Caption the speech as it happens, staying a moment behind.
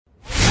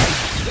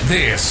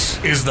This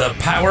is the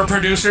Power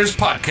Producers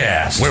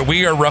Podcast, where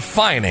we are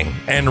refining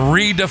and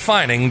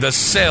redefining the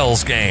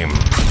sales game.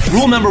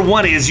 Rule number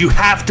one is you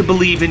have to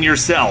believe in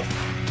yourself.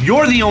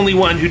 You're the only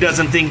one who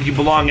doesn't think you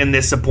belong in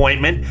this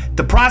appointment.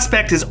 The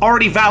prospect has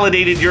already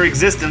validated your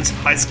existence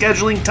by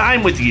scheduling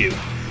time with you.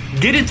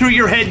 Get it through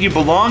your head you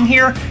belong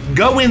here,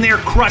 go in there,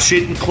 crush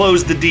it, and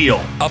close the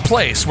deal. A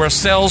place where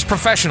sales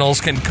professionals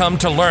can come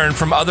to learn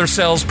from other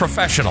sales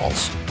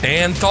professionals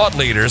and thought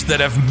leaders that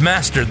have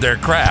mastered their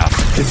craft.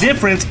 The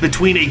difference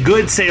between a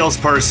good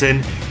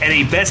salesperson and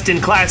a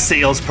best-in-class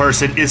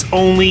salesperson is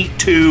only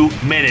 2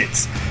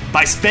 minutes.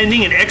 By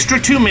spending an extra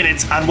 2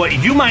 minutes on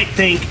what you might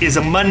think is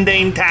a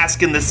mundane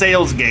task in the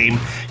sales game,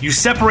 you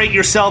separate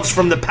yourselves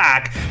from the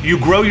pack, you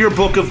grow your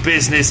book of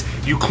business,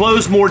 you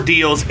close more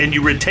deals, and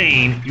you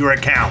retain your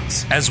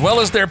accounts. As well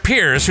as their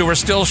peers who are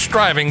still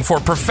striving for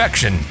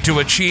perfection to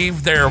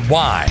achieve their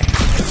why.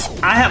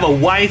 I have a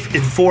wife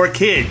and 4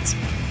 kids.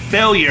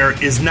 Failure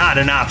is not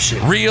an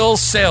option. Real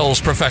sales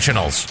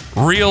professionals,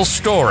 real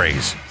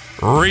stories,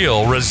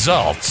 real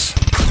results.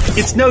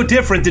 It's no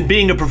different than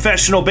being a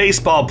professional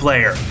baseball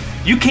player.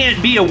 You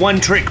can't be a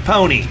one-trick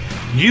pony.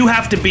 You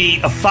have to be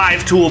a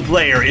 5-tool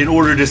player in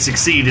order to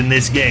succeed in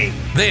this game.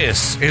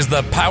 This is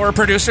the Power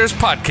Producers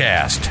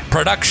Podcast,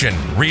 production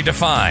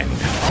redefined.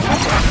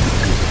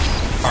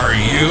 Are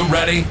you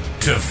ready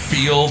to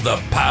feel the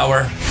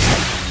power?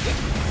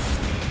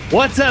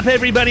 What's up,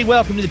 everybody?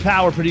 Welcome to the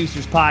Power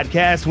Producers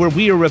Podcast, where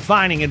we are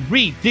refining and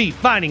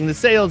redefining the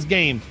sales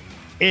game.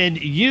 And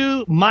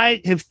you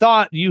might have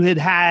thought you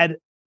had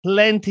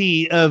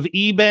plenty of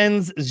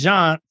Ebens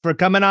Jean for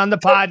coming on the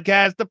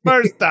podcast the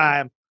first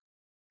time.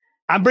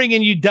 I'm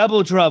bringing you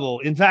double trouble.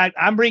 In fact,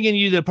 I'm bringing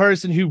you the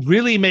person who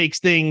really makes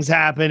things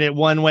happen at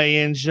One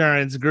Way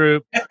Insurance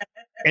Group.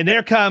 And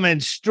they're coming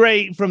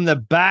straight from the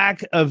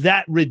back of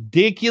that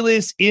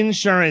ridiculous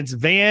insurance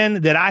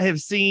van that I have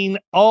seen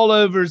all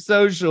over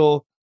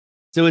social.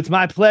 So it's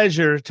my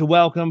pleasure to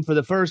welcome for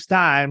the first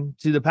time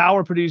to the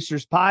Power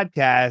Producers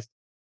Podcast,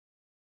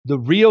 the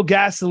real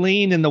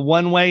gasoline in the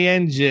one-way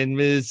engine,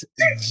 Ms.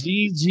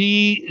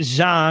 Gigi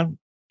Jean,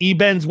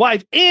 Eben's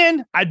wife.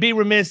 And I'd be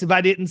remiss if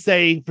I didn't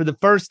say, for the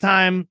first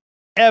time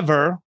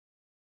ever,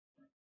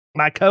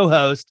 my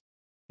co-host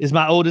is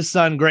my oldest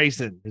son,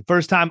 Grayson. The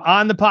first time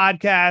on the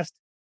podcast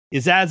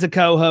is as a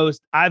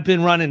co-host. I've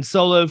been running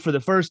solo for the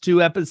first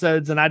 2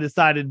 episodes, and I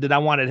decided that I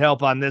wanted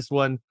help on this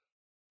one,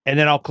 and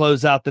then I'll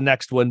close out the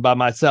next one by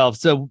myself.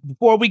 So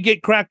before we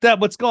get cracked up,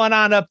 what's going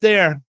on up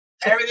there?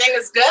 Everything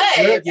is good.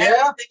 Yeah.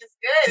 Everything is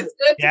good. It's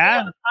good to be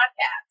on the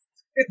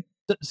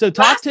podcast. So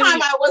talk Last to me.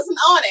 time I wasn't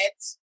on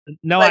it.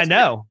 No, I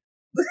know.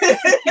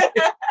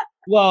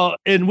 Well,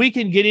 and we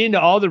can get into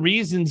all the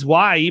reasons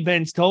why.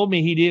 Eben's told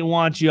me he didn't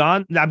want you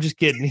on. No, I'm just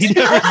kidding. He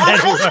never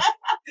said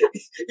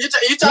it.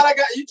 You trying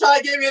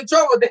to get me in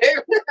trouble,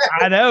 Dave?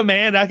 I know,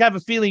 man. I have a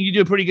feeling you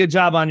do a pretty good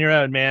job on your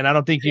own, man. I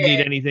don't think you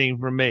need anything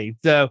from me.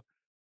 So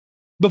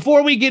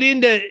before we get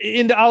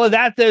into all of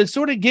that, though,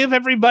 sort of give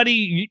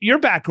everybody your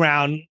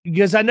background,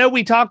 because I know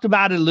we talked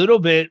about it a little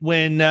bit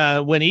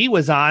when he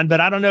was on,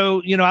 but I don't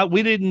know,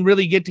 we didn't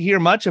really get to hear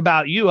much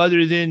about you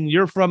other than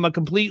you're from a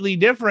completely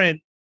different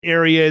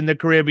area in the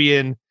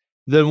Caribbean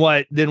than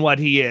what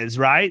he is,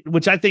 right?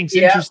 Which I think is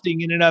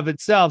interesting in and of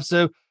itself.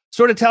 So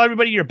sort of tell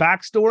everybody your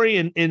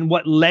backstory and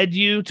what led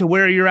you to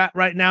where you're at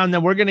right now. And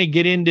then we're going to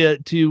get into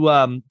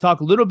talk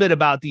a little bit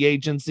about the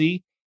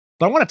agency.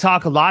 But I want to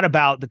talk a lot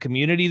about the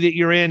community that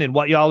you're in and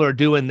what y'all are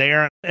doing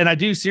there. And I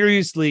do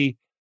seriously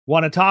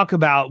want to talk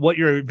about what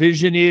your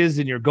vision is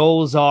and your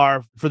goals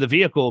are for the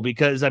vehicle,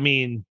 because, I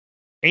mean,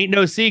 ain't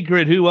no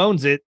secret who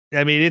owns it.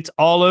 I mean, it's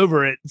all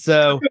over it.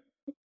 So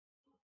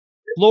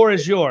floor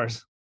is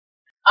yours.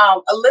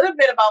 A little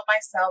bit about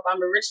myself.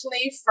 I'm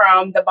originally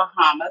from the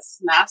Bahamas,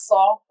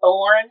 Nassau,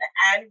 born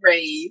and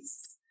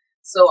raised.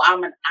 So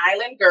I'm an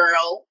island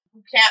girl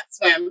who can't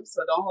swim,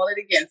 so don't hold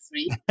it against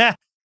me.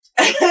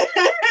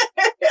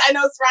 I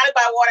know, surrounded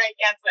by water and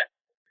can't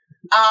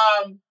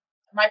swim.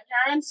 My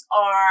parents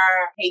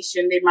are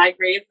Haitian. They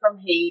migrated from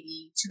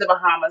Haiti to the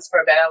Bahamas for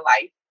a better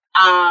life.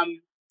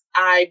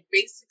 I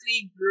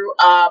basically grew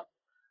up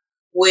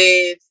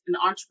with an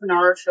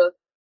entrepreneurial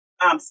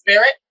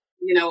spirit.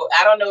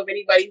 I don't know if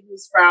anybody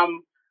who's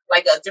from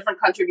like a different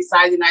country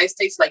besides the United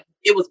States, like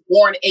it was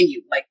born in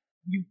you. Like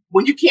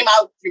when you came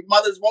out your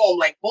mother's womb,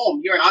 like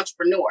boom, you're an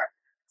entrepreneur.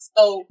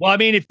 So, well, I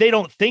mean, if they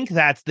don't think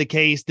that's the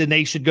case, then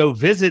they should go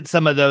visit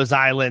some of those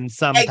islands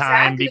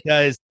sometime,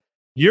 because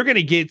you're going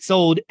to get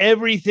sold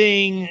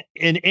everything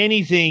and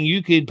anything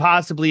you could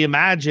possibly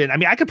imagine. I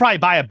mean, I could probably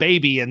buy a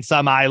baby in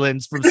some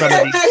islands from some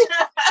of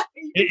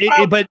these.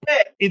 But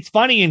it's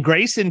funny, and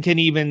Grayson can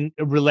even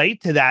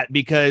relate to that,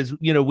 because,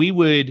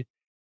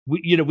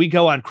 we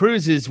go on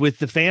cruises with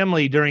the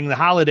family during the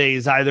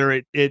holidays,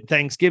 either at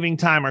Thanksgiving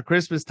time or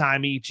Christmas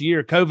time each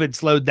year. COVID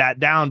slowed that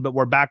down, but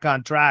we're back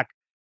on track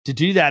to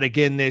do that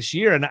again this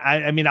year. And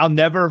I mean, I'll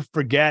never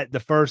forget the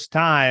first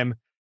time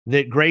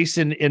that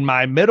Grayson and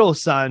my middle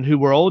son, who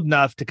were old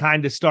enough to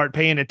kind of start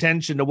paying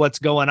attention to what's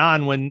going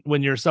on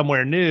when you're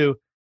somewhere new,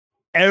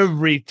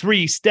 every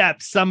 3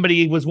 steps,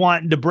 somebody was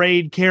wanting to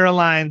braid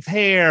Caroline's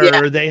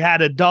hair, or they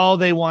had a doll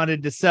they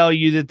wanted to sell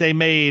you that they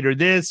made, or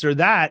this or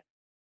that.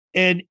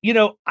 And,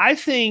 I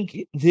think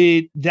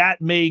that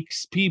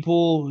makes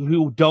people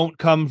who don't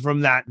come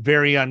from that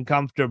very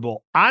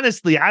uncomfortable.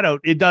 Honestly,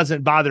 it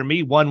doesn't bother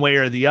me one way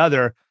or the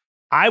other.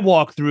 I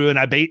walk through and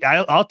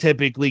I'll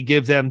typically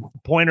give them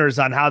pointers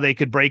on how they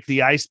could break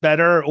the ice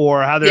better,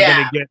 or how they're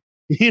going to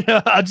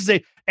get, I'll just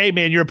say, hey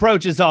man, your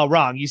approach is all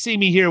wrong. You see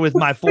me here with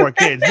my 4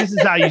 kids. This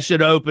is how you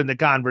should open the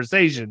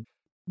conversation.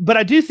 But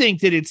I do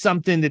think that it's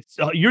something that's,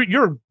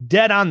 you're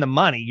dead on the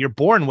money. You're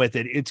born with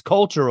it. It's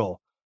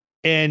cultural.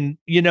 And,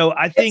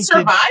 I think it's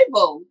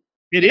survival.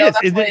 It is.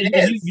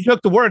 You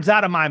took the words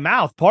out of my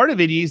mouth. Part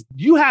of it is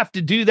you have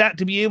to do that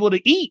to be able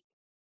to eat.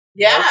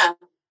 Yeah.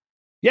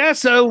 Yeah.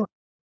 So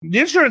the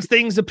insurance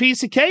thing's a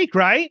piece of cake,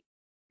 right?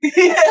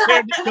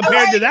 compared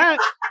to that.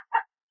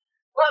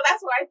 Well,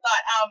 that's what I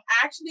thought.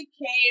 I actually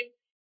came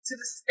to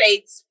the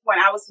States when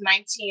I was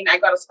 19. I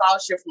got a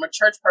scholarship from a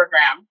church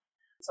program.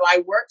 So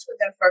I worked with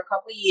them for a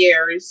couple of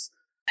years,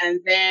 and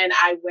then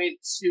I went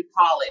to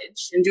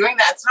college. And during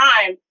that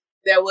time,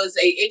 there was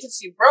a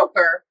agency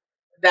broker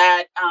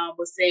that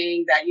was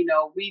saying that,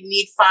 we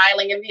need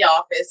filing in the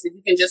office. If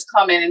you can just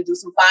come in and do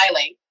some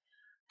filing.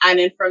 And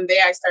then from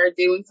there, I started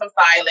doing some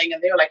filing,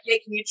 and they were like, hey,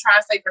 can you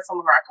translate for some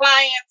of our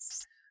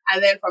clients?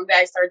 And then from there,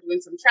 I started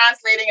doing some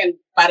translating, and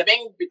bada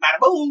bing, bada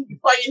boom,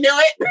 before you knew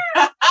it,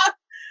 I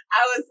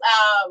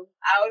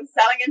was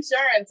selling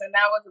insurance, and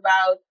that was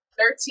about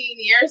 13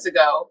 years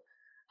ago.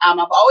 I've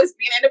always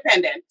been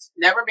independent,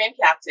 never been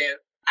captive,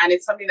 and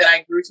it's something that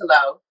I grew to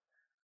love.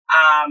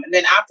 And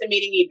then after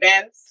meeting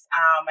events,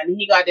 and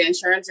he got the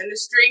insurance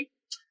industry,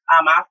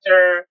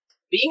 after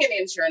being in the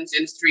insurance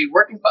industry,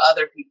 working for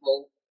other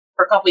people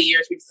for a couple of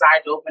years, we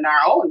decided to open our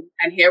own,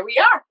 and here we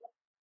are.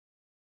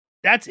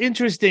 That's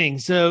interesting.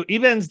 So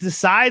Evans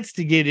decides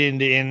to get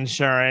into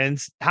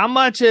insurance. How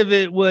much of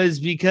it was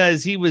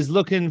because he was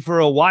looking for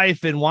a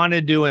wife and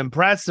wanted to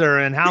impress her?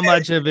 And how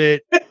much of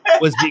it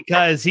was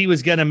because he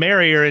was going to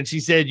marry her and she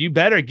said, you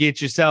better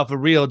get yourself a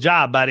real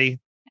job, buddy?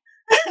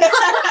 I'll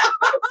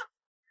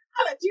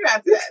let you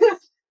answer that.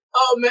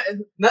 Oh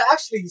man, no,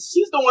 actually,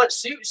 she's the one.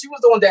 She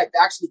was the one that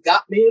actually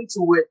got me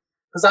into it,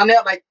 because I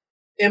know, like,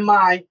 in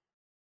my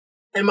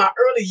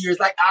early years,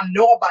 like, I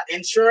know about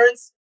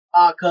insurance,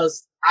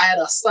 because I had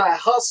a side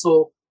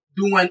hustle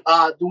doing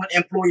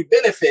employee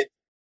benefit.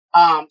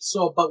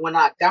 But when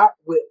I got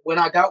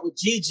with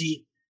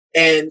Gigi,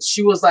 and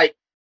she was like,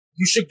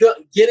 you should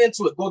get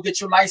into it, go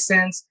get your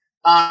license.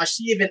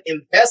 She even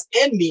invested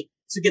in me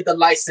to get the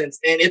license,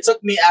 and it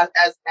took me,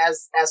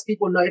 as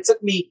people know, it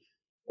took me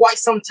quite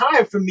some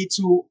time for me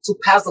to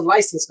pass the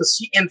license, because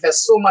she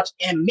invests so much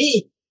in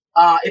me.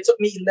 It took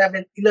me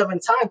 11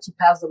 times to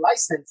pass the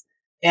license,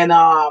 and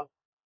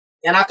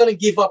I couldn't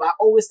give up. I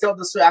always tell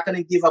the story, I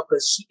couldn't give up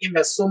because she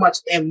invests so much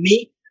in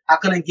me. I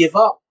couldn't give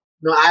up.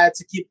 I had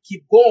to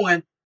keep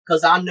going,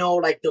 because I know,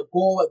 like, the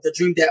goal, the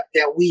dream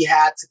that we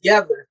had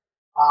together.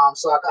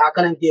 So I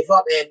couldn't give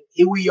up, and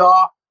here we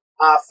are,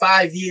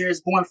 5 years,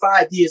 going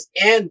 5 years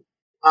in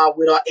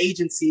with our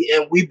agency,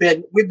 and we've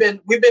been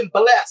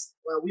blessed.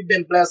 We've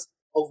been blessed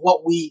of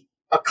what we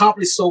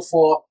accomplished so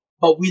far,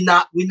 but we're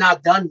not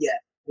done yet.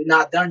 We're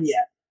not done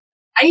yet.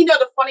 And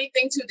the funny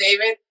thing too,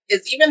 David,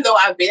 is even though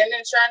I've been in the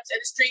insurance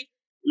industry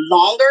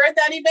longer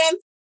than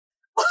events,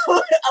 a lot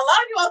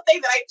of people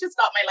think that I just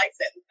got my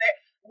license.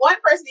 One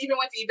person even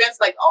went to events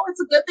like, oh, it's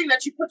a good thing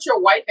that you put your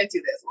wife into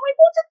this. I'm like,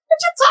 what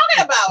you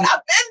talking about?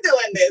 I've been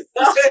doing this.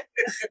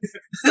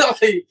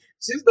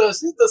 She's the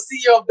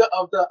CEO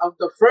of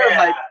the firm. Yeah.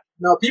 Like,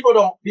 no, people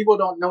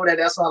don't know that.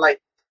 That's why, like,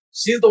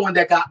 she's the one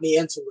that got me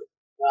into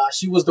it.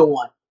 She was the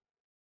one.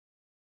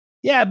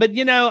 Yeah, but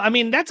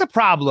that's a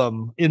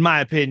problem in my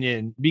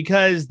opinion,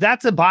 because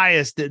that's a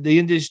bias that the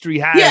industry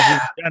has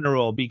in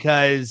general.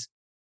 Because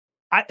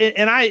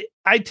I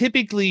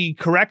typically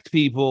correct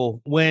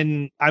people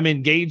when I'm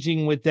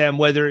engaging with them,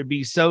 whether it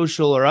be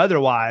social or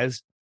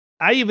otherwise.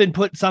 I even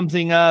put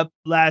something up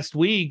last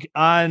week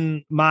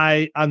on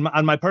my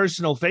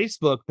personal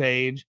Facebook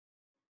page,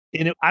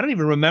 and I don't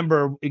even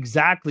remember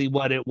exactly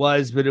what it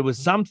was, but it was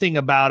something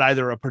about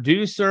either a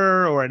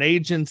producer or an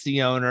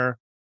agency owner.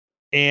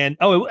 And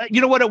you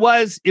know what it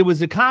was? It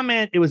was a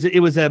comment. It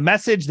was a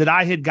message that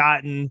I had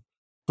gotten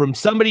from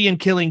somebody in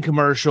Killing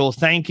Commercial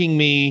thanking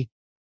me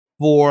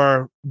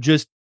for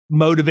just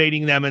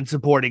motivating them and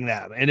supporting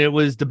them. And it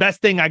was the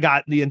best thing I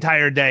got the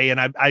entire day.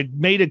 And I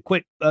made a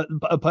quick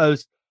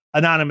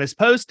anonymous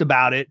post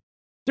about it.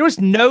 There was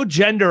no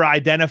gender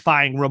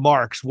identifying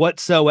remarks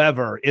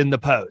whatsoever in the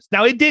post.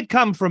 Now, it did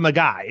come from a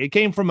guy. It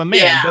came from a man.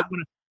 Yeah.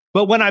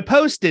 But when I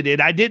posted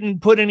it, I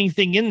didn't put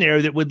anything in there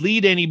that would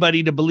lead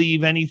anybody to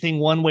believe anything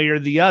one way or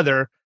the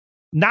other.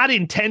 Not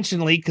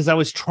intentionally, because I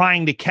was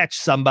trying to catch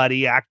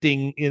somebody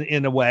acting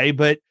in a way,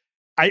 but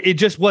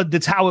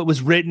that's how it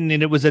was written,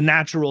 and it was a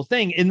natural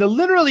thing. And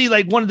literally,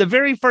 like, one of the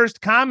very first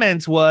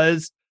comments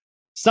was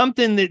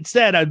something that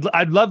said,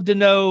 I'd love to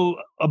know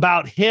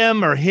about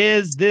him or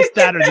his, this,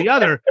 that, or the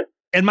other.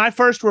 And my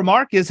first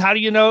remark is, how do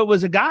you know it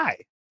was a guy?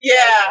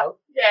 Yeah.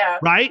 Yeah.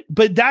 Right.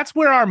 But that's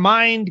where our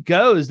mind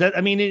goes. That,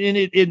 I mean,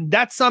 and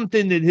that's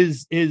something that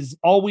has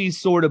always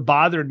sort of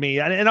bothered me.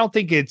 And I don't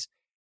think it's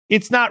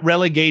not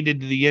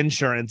relegated to the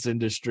insurance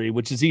industry,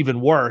 which is even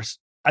worse.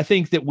 I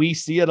think that we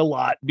see it a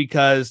lot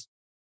because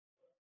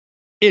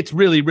it's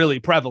really, really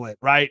prevalent,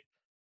 right?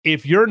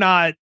 If you're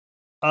not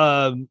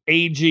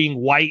aging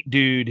white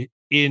dude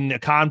in a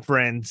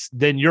conference,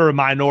 then you're a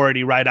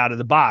minority right out of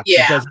the box.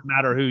 Yeah. It doesn't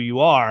matter who you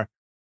are.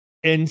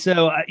 And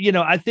so,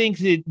 I think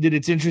that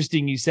it's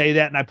interesting you say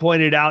that. And I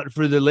pointed out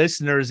for the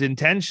listeners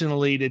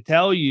intentionally to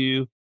tell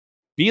you,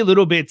 be a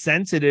little bit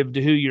sensitive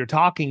to who you're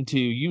talking to.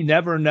 You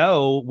never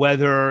know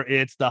whether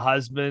it's the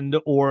husband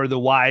or the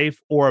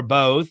wife or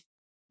both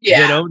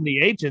that own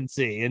the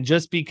agency. And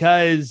just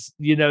because,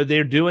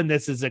 they're doing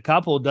this as a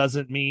couple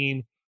doesn't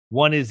mean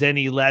one is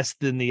any less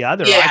than the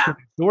other. Yeah. I can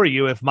assure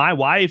you, if my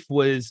wife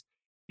was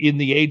in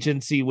the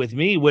agency with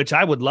me, which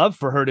I would love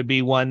for her to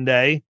be one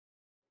day,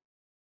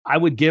 I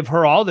would give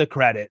her all the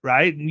credit,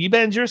 right? And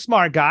you're a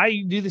smart guy.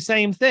 You do the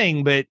same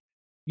thing, but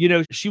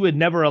she would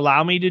never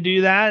allow me to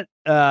do that.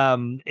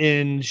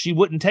 And she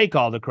wouldn't take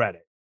all the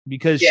credit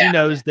because she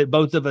knows that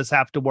both of us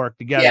have to work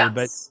together.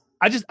 Yes.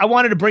 But I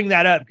wanted to bring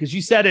that up because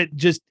you said it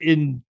just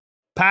in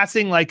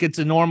passing like it's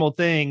a normal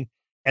thing.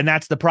 And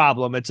that's the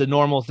problem. It's a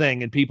normal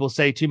thing. And people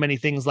say too many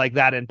things like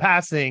that in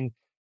passing.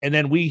 And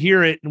then we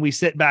hear it and we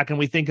sit back and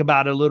we think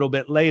about it a little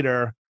bit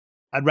later.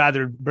 I'd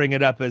rather bring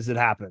it up as it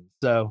happens.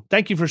 So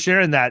thank you for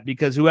sharing that,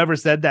 because whoever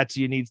said that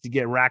to you needs to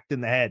get racked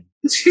in the head.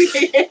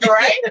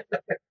 Right?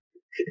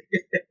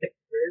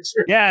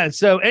 Yeah.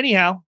 So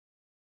anyhow,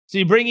 so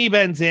you bring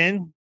Ebens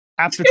in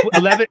after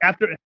 11,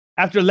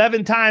 after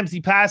 11 times he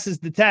passes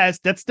the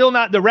test. That's still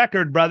not the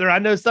record, brother. I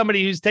know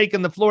somebody who's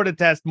taken the Florida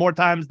test more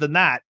times than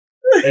that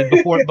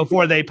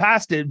before they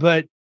passed it.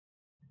 But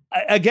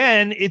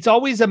again, it's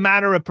always a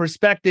matter of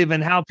perspective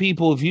and how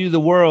people view the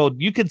world.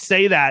 You could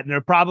say that, and there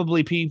are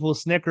probably people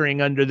snickering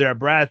under their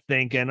breath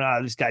thinking, oh,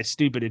 this guy's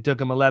stupid. It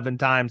took him 11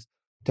 times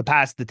to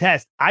pass the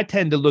test. I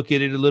tend to look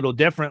at it a little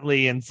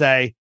differently and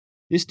say,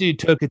 this dude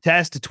took a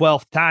test a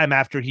 12th time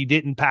after he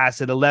didn't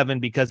pass at 11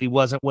 because he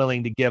wasn't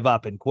willing to give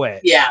up and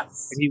quit.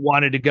 Yes. And he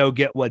wanted to go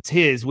get what's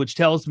his, which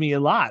tells me a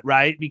lot,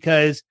 right?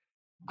 Because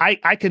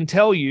I can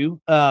tell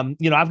you,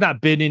 I've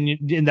not been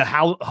in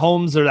the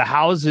homes or the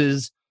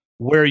houses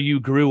where you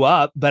grew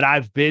up, but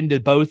I've been to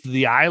both of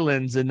the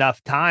islands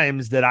enough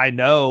times that I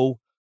know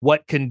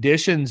what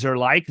conditions are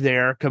like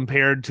there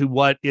compared to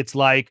what it's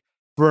like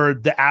for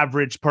the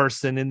average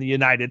person in the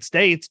United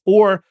States.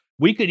 Or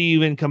we could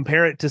even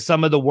compare it to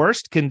some of the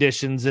worst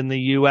conditions in the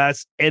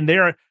US, and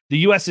the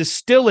US is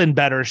still in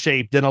better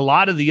shape than a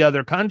lot of the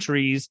other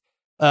countries,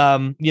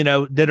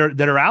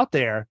 that are out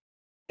there.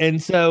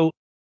 And so,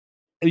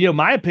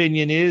 my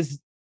opinion is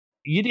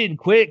you didn't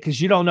quit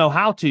because you don't know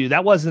how to.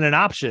 That wasn't an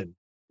option.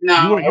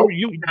 No,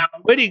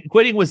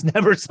 Quitting was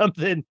never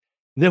something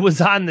that was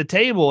on the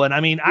table. And I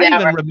mean, I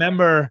even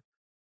remember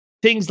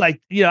things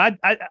like,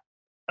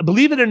 I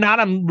believe it or not,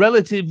 I'm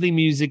relatively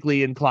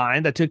musically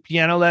inclined. I took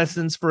piano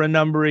lessons for a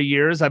number of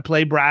years. I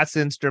play brass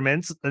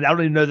instruments. I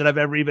don't even know that I've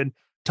ever even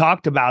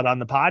talked about on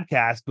the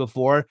podcast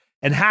before,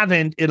 and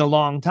haven't in a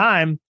long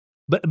time.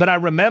 But I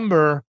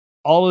remember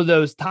all of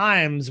those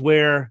times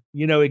where,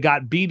 it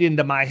got beat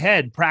into my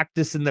head,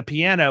 practicing the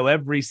piano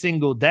every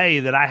single day,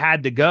 that I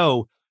had to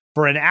go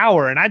for an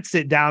hour, and I'd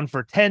sit down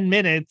for 10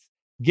 minutes,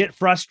 get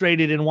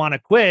frustrated and want to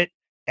quit.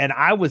 And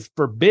I was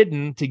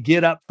forbidden to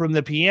get up from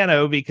the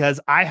piano because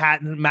I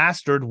hadn't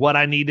mastered what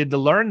I needed to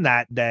learn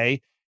that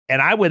day.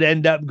 And I would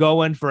end up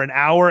going for an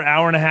hour,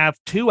 hour and a half,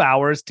 2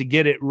 hours to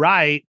get it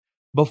right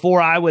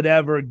before I would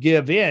ever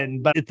give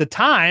in. But at the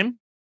time,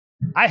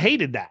 I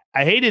hated that.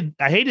 I hated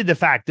the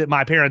fact that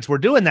my parents were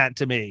doing that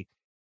to me.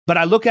 But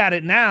I look at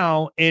it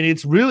now, and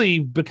it's really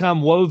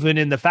become woven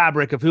in the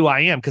fabric of who I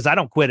am, because I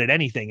don't quit at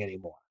anything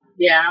anymore.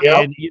 Yeah.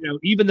 And,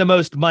 even the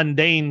most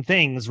mundane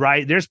things,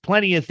 right? There's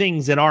plenty of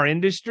things in our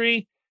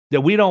industry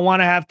that we don't want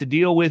to have to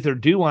deal with or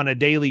do on a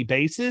daily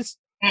basis.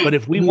 But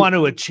if we want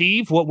to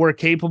achieve what we're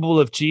capable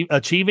of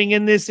achieving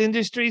in this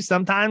industry,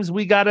 sometimes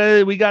we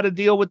gotta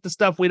deal with the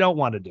stuff we don't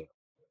want to do.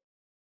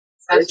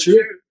 That's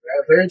true.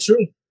 Very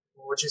true.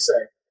 What you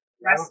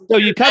say? So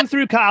you come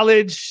through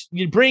college,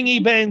 you bring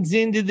Ebens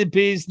into the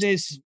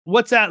business.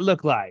 What's that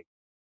look like?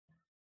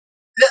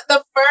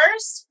 The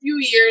first few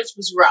years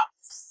was rough.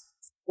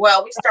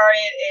 Well, we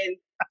started in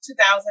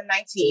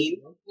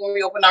 2019 when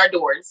we opened our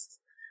doors.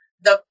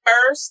 The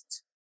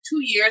first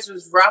 2 years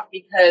was rough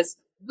because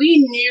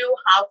we knew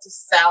how to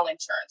sell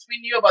insurance. We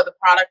knew about the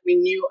product. We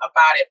knew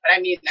about it. But I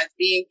mean, as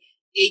being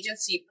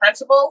agency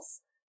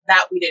principals,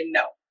 that we didn't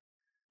know.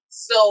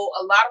 So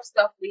a lot of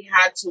stuff we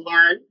had to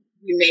learn.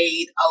 We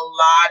made a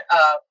lot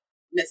of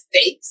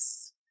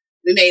mistakes.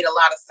 We made a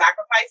lot of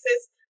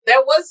sacrifices.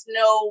 There was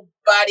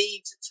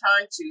nobody to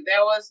turn to.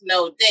 There was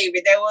no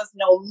David. There was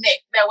no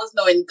Mick. There was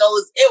no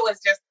Ngozi. It was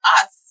just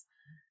us.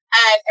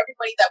 And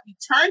everybody that we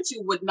turned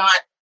to would not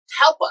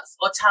help us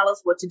or tell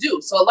us what to do.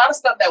 So a lot of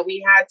stuff that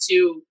we had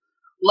to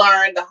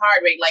learn the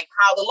hard way, like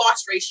how the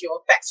loss ratio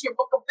affects your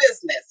book of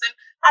business and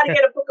how to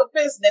get a book of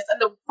business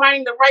and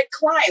finding the right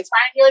clients,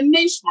 finding your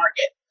niche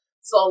market.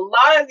 So a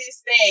lot of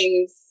these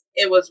things,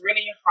 it was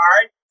really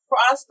hard for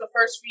us the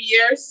first few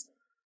years,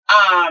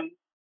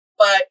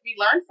 but we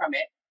learned from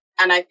it.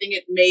 And I think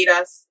it made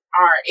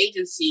our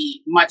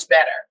agency much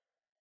better.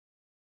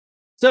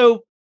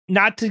 So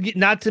not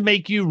to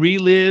make you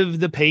relive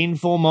the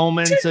painful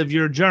moments of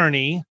your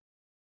journey,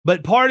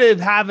 but part of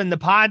having the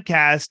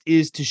podcast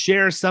is to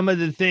share some of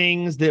the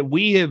things that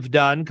we have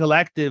done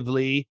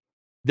collectively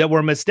that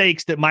were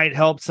mistakes that might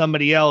help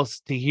somebody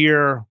else to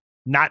hear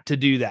not to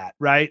do that,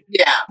 right?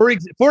 Yeah.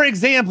 For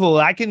example,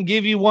 I can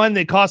give you one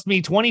that cost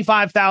me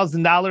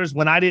 $25,000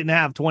 when I didn't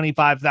have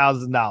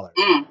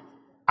 $25,000.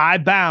 I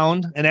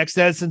bound an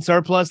excess and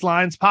surplus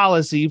lines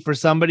policy for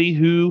somebody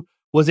who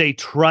was a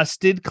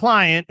trusted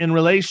client and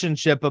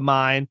relationship of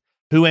mine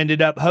who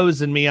ended up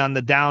hosing me on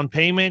the down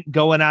payment,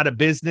 going out of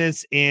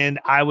business, and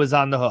I was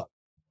on the hook.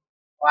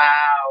 Wow.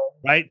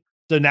 Right?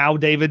 So now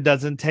David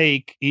doesn't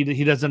take,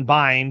 he doesn't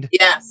bind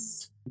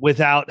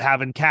without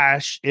having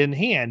cash in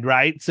hand,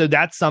 right? So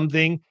that's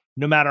something,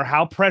 no matter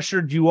how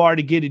pressured you are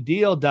to get a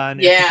deal done,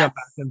 it can come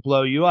back and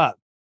blow you up.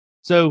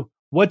 So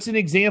what's an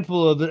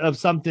example of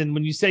something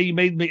when you say you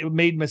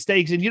made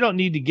mistakes, and you don't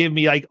need to give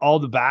me like all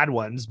the bad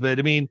ones, but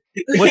I mean,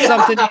 what's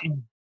something that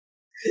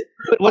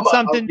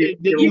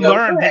you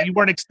learned that you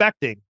weren't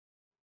expecting?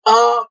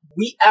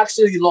 We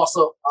actually lost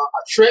a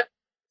trip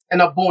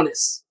and a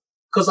bonus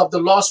because of the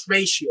loss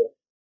ratio.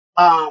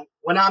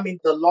 When I mean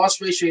the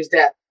loss ratio is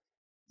that,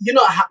 you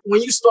know,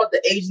 when you start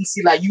the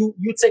agency, like you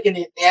taking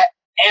it at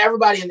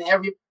everybody and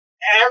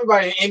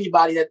everybody and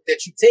anybody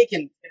that you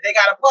taking. If they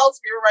got a pulse,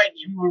 we were writing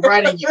you. We were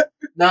writing you.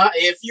 Now,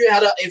 if you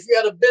had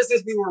a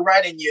business, we were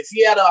writing you. If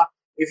you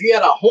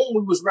had a home,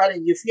 we was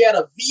writing you. If you had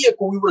a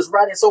vehicle, we was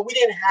writing. So we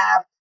didn't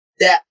have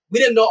that. We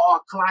didn't know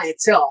our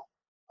clientele.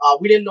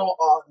 We didn't know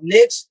our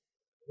niche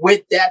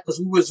with that because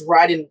we was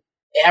writing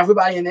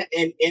everybody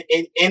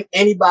and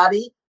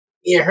anybody.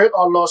 It hurt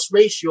our loss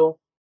ratio.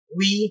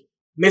 We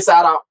miss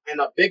out on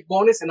a big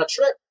bonus and a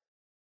trip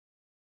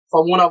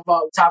from one of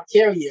our top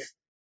carriers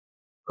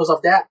because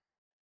of that.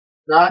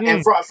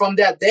 And from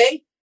that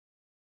day,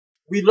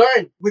 we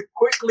learned. We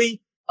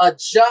quickly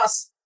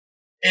adjust,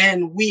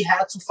 and we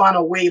had to find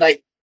a way.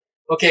 Like,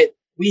 okay,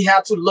 we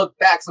had to look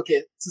back,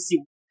 to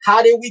see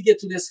how did we get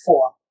to this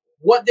far.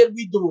 What did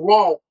we do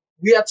wrong?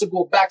 We had to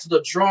go back to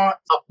the drawing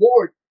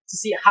board to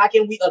see how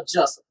can we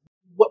adjust.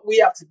 What we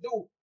have to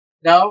do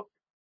now,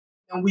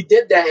 and we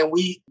did that, and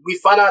we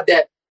found out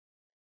that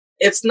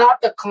it's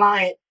not the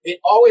client. It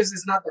always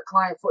is not the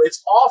client fault.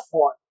 It's our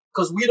fault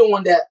because we don't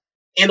want that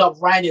end up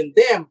writing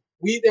them.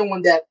 We the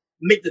one that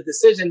make the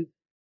decision,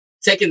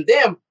 taking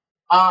them.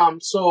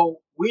 So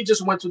we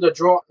just went to the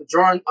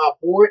drawing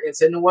board and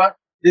said, you know what?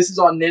 This is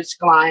our niche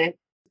client.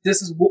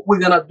 This is what we're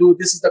going to do.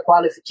 This is the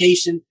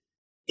qualification.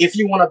 If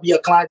you want to be a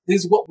client,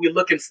 this is what we're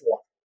looking for.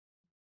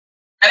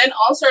 And then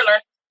also learn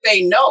to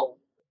say no,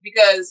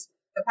 because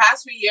the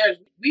past few years,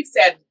 we've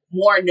said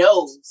more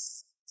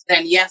no's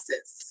than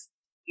yeses,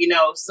 you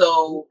know,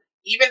 so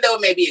even though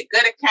it may be a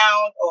good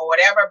account or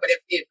whatever, but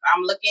if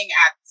I'm looking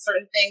at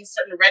certain things,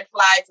 certain red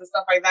flags and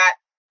stuff like that,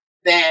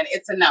 then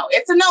it's a no.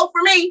 It's a no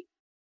for me.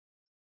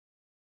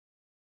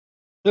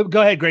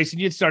 Go ahead, Grayson.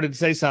 You started to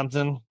say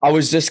something. I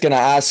was just going to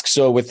ask,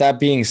 so with that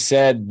being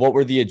said, what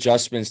were the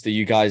adjustments that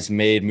you guys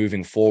made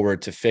moving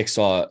forward to fix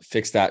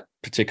that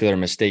particular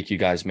mistake you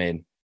guys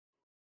made?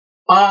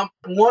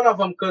 One of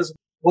them, because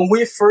when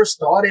we first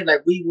started,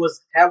 like we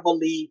was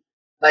heavily,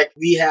 like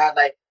we had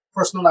like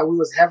personal, like we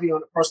was heavy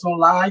on the personal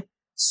line.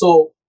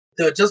 So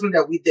the adjustment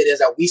that we did is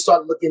that we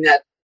started looking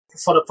at,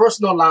 for the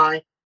personal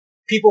line,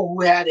 people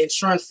who had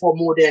insurance for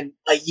more than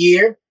a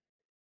year,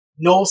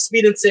 no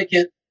speeding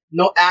ticket,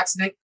 no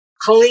accident,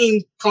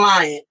 clean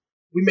client.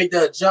 We made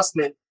the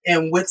adjustment.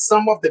 And with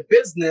some of the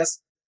business,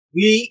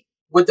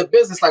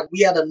 like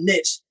we had a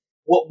niche,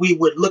 what we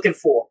were looking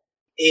for.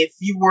 If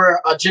you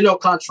were a general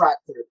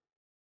contractor,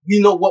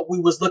 we know what we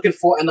was looking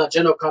for in a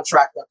general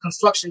contractor,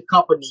 construction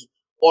company,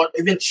 or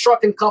even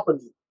trucking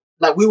company.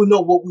 Like we would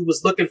know what we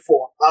was looking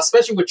for,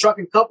 especially with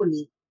trucking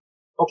company.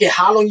 Okay,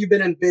 how long you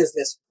been in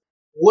business?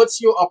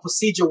 What's your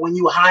procedure when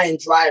you hiring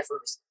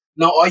drivers?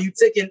 Now, are you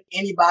taking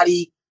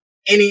anybody,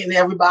 any and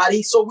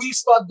everybody? So we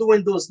start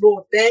doing those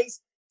little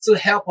things to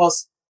help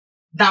us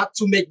not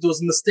to make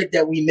those mistakes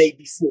that we made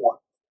before.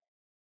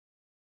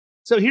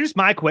 So here's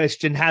my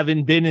question,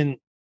 having been in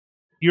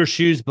your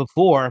shoes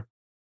before.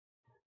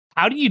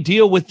 How do you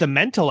deal with the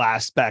mental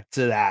aspects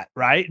of that,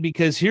 right?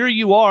 Because here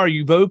you are,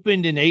 you've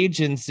opened an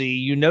agency,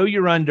 you know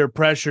you're under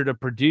pressure to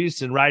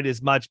produce and write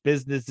as much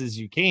business as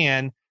you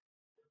can,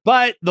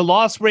 but the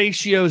loss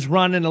ratio is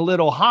running a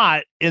little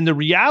hot. And the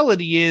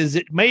reality is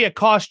it may have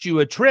cost you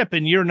a trip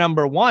in year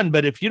number one,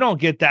 but if you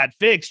don't get that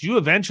fixed, you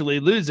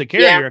eventually lose a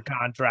carrier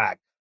contract.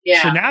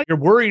 Yeah. So now you're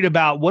worried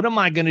about what am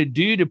I going to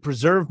do to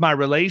preserve my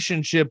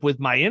relationship with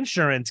my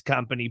insurance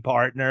company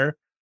partner,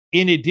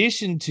 in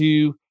addition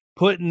to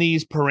putting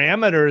these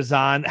parameters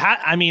on.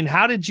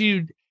 How did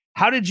you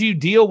how did you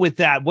deal with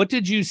that? What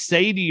did you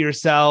say to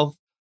yourself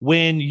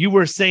when you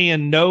were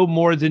saying no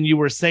more than you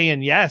were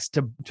saying yes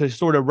to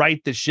sort of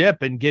right the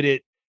ship and get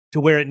it to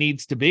where it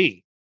needs to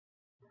be?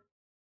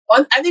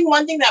 I think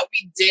one thing that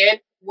we did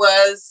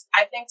was,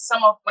 I think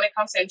when it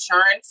comes to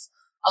insurance,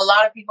 a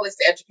lot of people, it's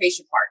the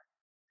education part.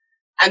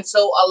 And so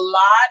a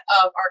lot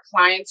of our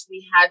clients,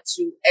 we had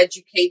to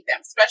educate them,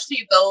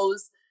 especially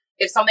those,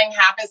 if something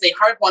happens, they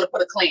hardly want to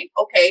put a claim.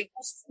 Okay,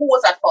 who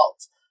was at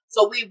fault?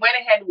 So we went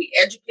ahead and we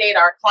educate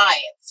our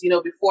clients,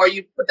 before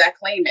you put that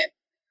claim in.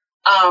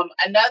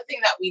 Another thing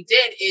that we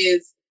did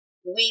is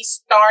we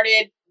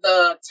started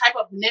the type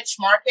of niche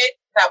market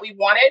that we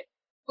wanted.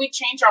 We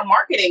changed our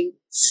marketing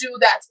to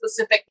that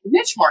specific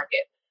niche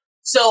market.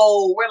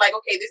 So we're like,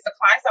 okay, this is the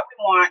clients that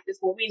we want. This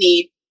is what we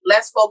need.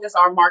 Let's focus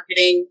our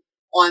marketing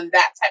on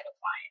that type of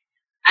client.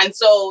 And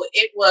so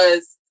it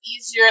was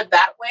easier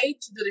that way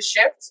to do the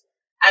shift.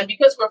 And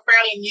because we're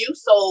fairly new,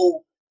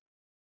 so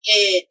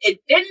it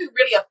didn't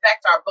really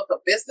affect our book of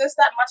business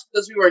that much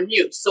because we were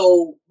new.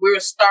 So we were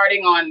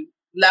starting on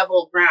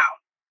level ground.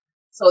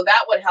 So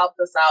that would help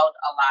us out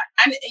a lot.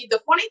 And the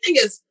funny thing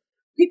is,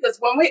 because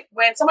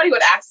when somebody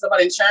would ask us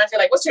about insurance, they're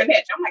like, what's your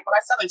niche? I'm like, well,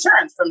 I sell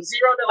insurance from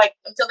zero to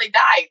until they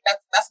die.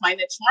 That's my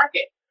niche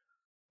market.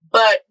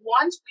 But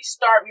once we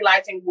start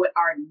realizing what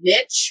our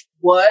niche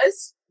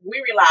was,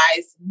 we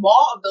realized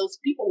more of those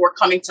people were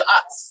coming to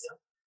us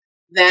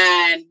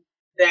than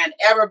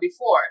ever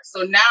before.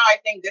 So now I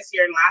think this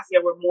year and last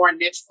year, we're more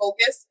niche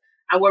focused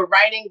and we're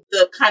writing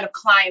the kind of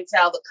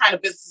clientele, the kind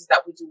of businesses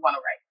that we do want to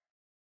write.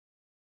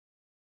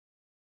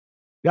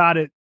 Got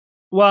it.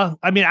 Well,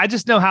 I mean, I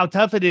just know how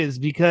tough it is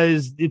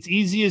because it's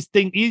easiest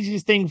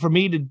thing for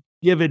me to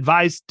give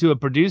advice to a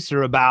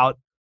producer about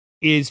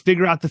is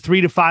figure out the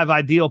 3 to 5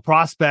 ideal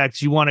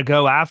prospects you want to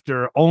go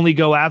after, only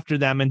go after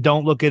them and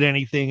don't look at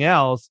anything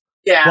else.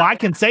 Yeah. Well, I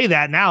can say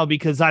that now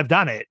because I've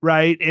done it,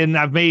 right? And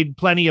I've made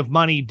plenty of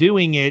money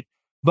doing it.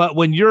 But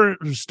when you're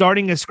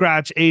starting a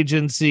scratch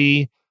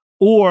agency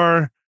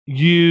or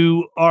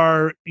you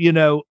are,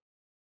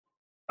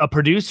 a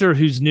producer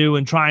who's new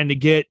and trying to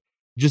get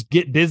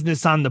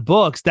business on the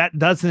books, that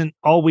doesn't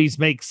always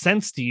make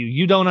sense to you.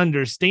 You don't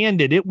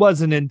understand it. It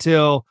wasn't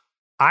until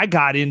I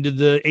got into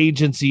the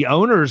agency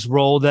owner's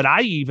role that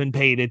I even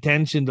paid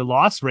attention to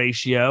loss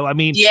ratio. I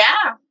mean,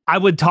 yeah, I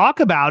would talk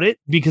about it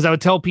because I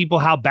would tell people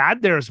how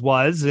bad theirs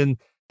was and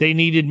they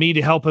needed me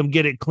to help them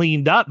get it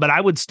cleaned up, but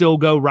I would still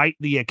go write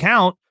the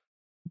account.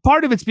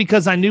 Part of it's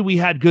because I knew we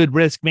had good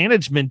risk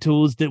management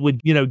tools that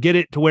would, get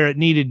it to where it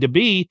needed to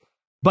be.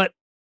 But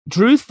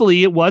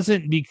truthfully, it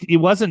wasn't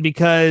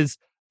because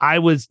I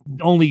was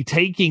only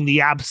taking the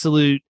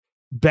absolute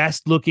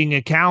best looking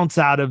accounts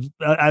out of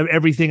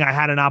everything I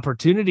had an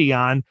opportunity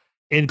on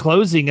and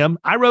closing them.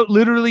 I wrote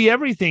literally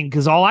everything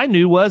because all I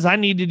knew was I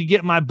needed to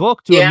get my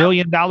book to $1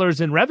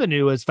 million in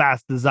revenue as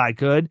fast as I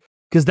could,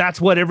 because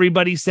that's what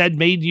everybody said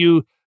made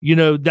you,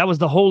 that was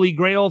the holy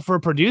grail for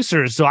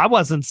producers. So I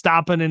wasn't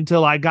stopping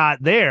until I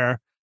got there.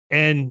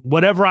 And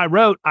whatever I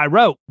wrote.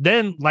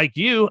 Then, like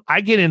you,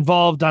 I get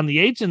involved on the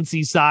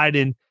agency side,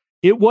 and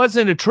it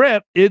wasn't a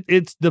trip.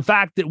 It's the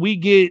fact that we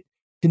get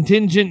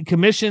contingent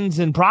commissions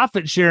and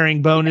profit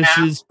sharing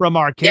bonuses from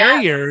our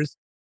carriers.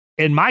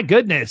 Yeah. And my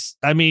goodness,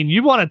 I mean,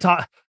 you want to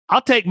talk, I'll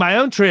take my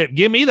own trip.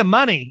 Give me the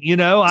money. I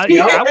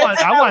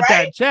want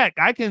that check.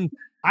 I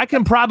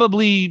can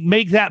probably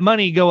make that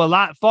money go a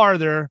lot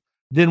farther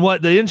than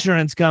what the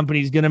insurance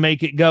company is going to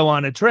make it go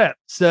on a trip.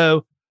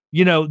 So,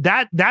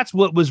 that's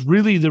what was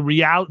really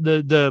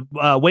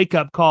the wake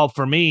up call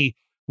for me,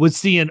 was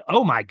seeing,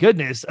 oh my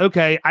goodness.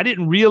 Okay. I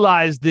didn't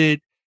realize that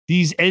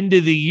these end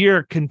of the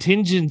year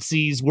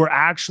contingencies were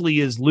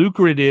actually as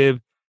lucrative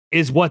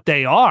as what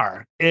they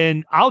are.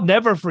 And I'll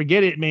never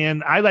forget it,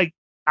 man.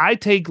 I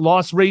take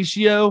loss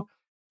ratio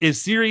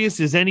as serious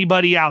as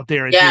anybody out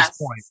there at this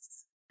point.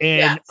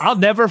 And I'll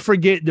never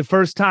forget the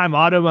first time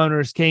auto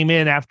owners came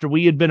in after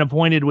we had been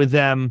appointed with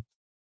them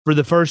for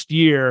the first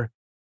year.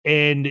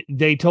 And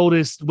they told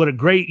us what a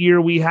great year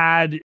we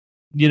had,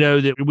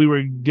 that we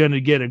were going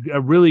to get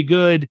a really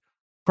good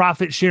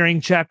profit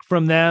sharing check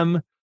from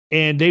them.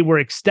 And they were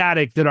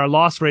ecstatic that our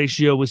loss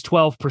ratio was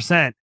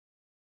 12%.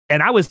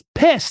 And I was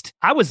pissed.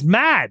 I was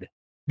mad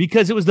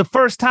because it was the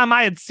first time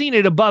I had seen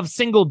it above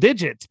single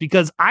digits,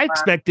 because I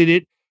expected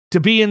it to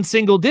be in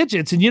single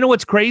digits. And you know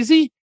what's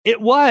crazy?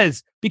 It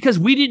was because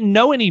we didn't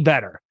know any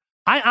better.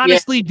 I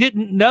honestly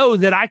didn't know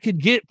that I could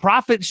get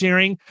profit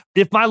sharing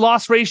if my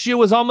loss ratio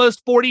was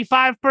almost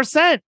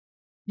 45%.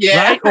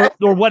 Yeah. Right?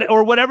 Or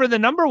whatever the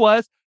number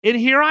was. And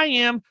here I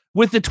am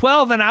with the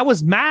 12, and I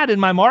was mad.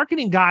 And my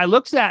marketing guy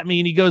looks at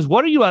me and he goes,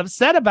 "What are you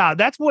upset about?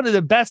 That's one of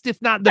the best,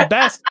 if not the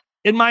best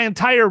in my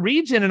entire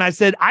region." And I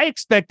said, I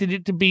expected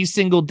it to be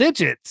single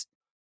digits.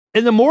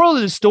 And the moral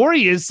of the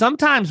story is,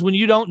 sometimes when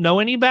you don't know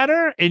any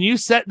better and you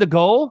set the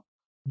goal,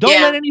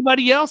 don't let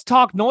anybody else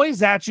talk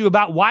noise at you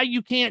about why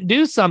you can't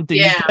do something.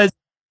 Because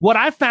what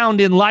I found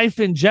in life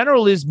in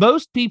general is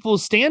most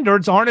people's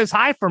standards aren't as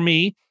high for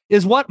me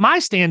as what my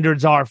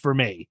standards are for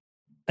me.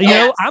 You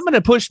know, I'm going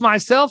to push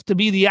myself to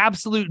be the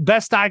absolute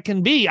best I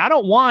can be. I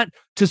don't want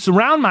to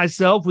surround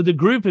myself with a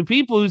group of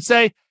people who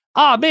say,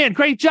 oh, man,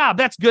 great job.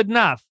 That's good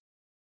enough.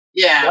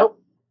 Yeah. Nope.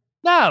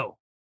 No,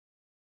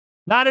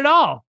 not at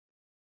all.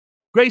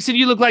 Grayson,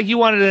 you look like you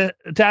wanted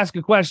to ask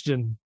a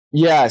question.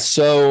 Yeah,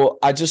 so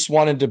I just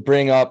wanted to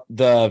bring up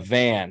the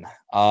van.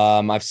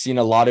 I've seen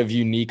a lot of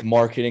unique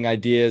marketing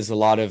ideas, a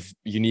lot of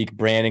unique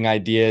branding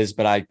ideas,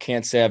 but I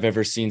can't say I've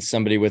ever seen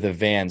somebody with a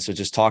van. So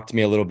just talk to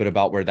me a little bit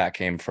about where that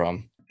came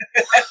from.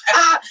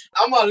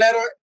 I'm gonna let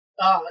her.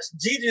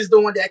 Gigi is the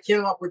one that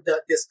came up with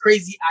this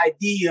crazy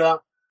idea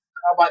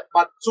about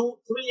 3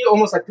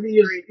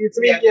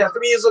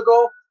 years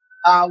ago.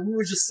 We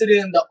were just sitting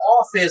in the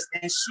office,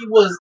 and she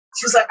was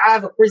like, "I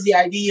have a crazy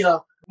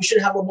idea. We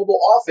should have a mobile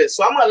office."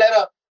 So I'm gonna let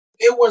her.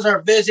 It was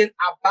her vision.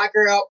 I back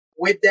her up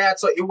with that.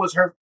 So it was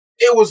her.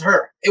 It was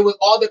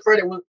all the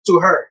credit was to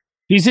her.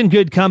 She's in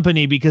good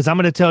company because I'm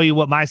going to tell you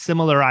what my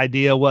similar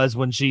idea was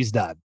when she's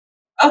done.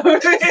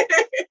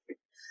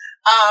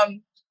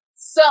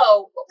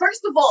 So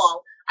first of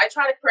all, I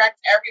try to correct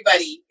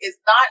everybody. It's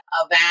not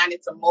a van;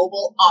 it's a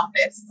mobile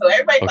office. So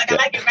everybody's like, "I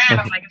like your van."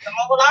 I'm like, "It's a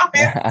mobile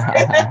office."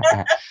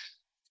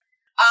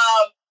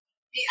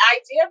 The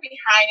idea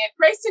behind it,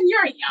 Grayson,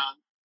 you're young,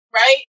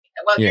 right?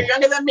 Well, you're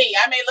younger than me.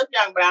 I may look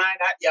young, but I'm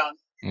not young.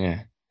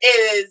 Yeah.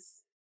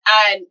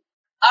 And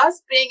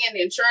us being in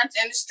the insurance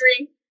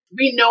industry,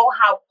 we know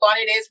how fun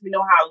it is. We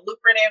know how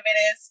lucrative it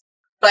is.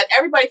 But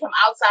everybody from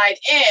outside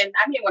in,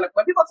 I mean, when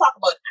people talk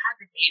about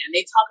aggregator and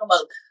they talk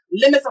about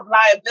limits of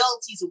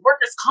liabilities and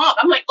workers' comp,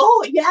 I'm like,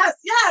 oh, yes,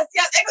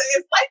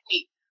 it's like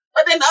me.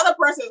 But then the other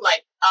person is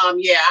like,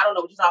 yeah, I don't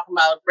know what you're talking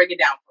about. Break it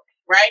down for me,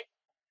 right?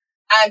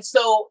 And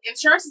so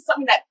insurance is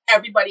something that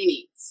everybody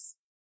needs,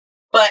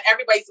 but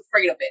everybody's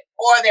afraid of it.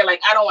 Or they're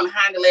like, I don't want to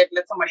handle it.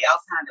 Let somebody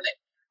else handle it.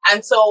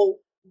 And so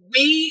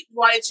we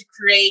wanted to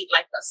create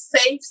like a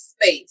safe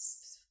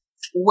space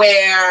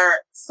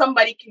where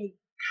somebody can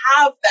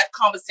have that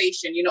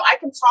conversation. You know, I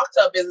can talk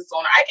to a business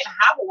owner. I can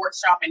have a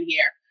workshop in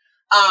here.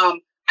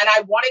 And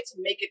I wanted to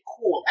make it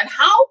cool. And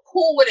how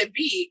cool would it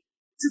be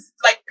to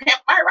like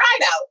pimp my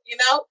ride out, you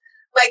know?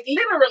 Like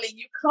literally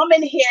you come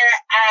in here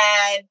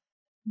and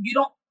you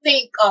don't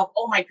think of,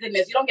 oh my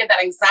goodness, you don't get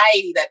that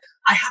anxiety that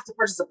I have to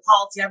purchase a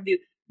policy.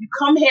 You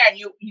come here and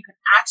you can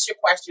ask your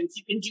questions.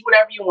 You can do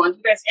whatever you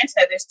want. There's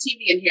internet, there's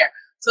TV in here.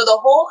 So the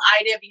whole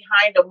idea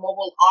behind a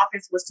mobile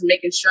office was to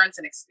make insurance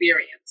an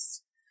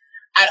experience.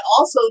 And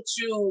also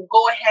to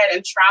go ahead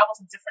and travel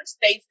to different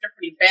states,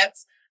 different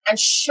events, and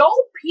show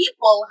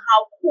people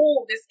how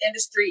cool this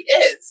industry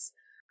is.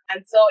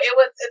 And so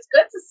it's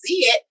good to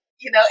see it.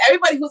 You know,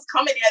 everybody who's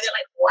coming here, they're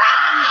like,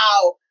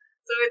 wow.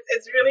 So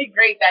it's really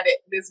great that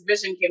this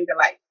vision came to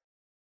life.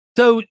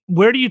 So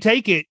where do you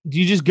take it? Do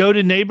you just go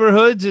to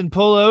neighborhoods and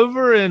pull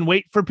over and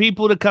wait for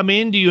people to come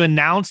in? Do you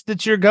announce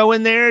that you're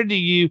going there? Do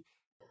you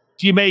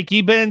make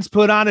events,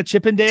 put on a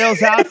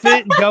Chippendales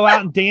outfit and go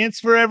out and dance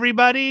for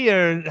everybody?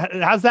 Or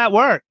how's that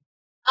work?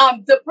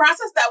 The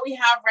process that we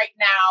have right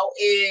now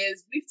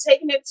is we've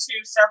taken it to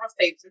several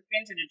states. It's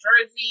been to New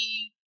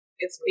Jersey.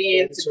 It's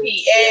been to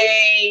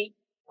PA,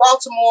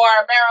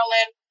 Baltimore,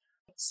 Maryland.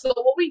 So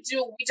what we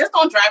do, we just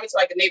don't drive it to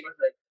like a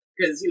neighborhood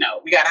because, you know,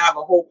 we got to have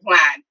a whole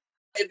plan.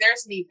 If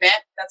there's an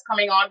event that's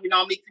coming on, we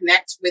normally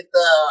connect with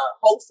the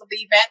host of the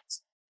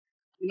event.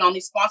 We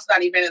normally sponsor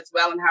that event as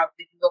well and have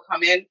people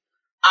come in.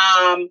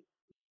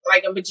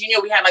 Like in Virginia,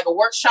 we had like a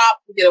workshop.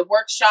 We did a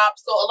workshop.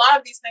 So a lot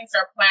of these things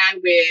are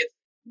planned with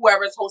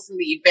whoever's hosting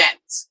the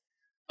event.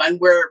 And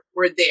we're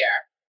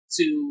there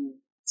to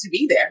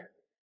be there.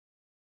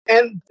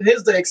 And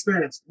here's the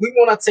experience. We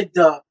want to take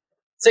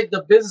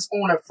the business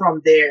owner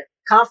from their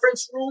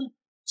conference room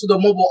to the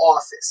mobile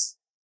office.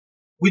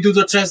 We do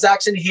the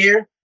transaction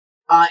here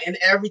and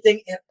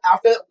everything. And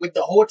after with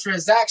the whole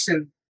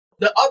transaction,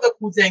 the other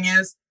cool thing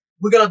is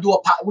we're gonna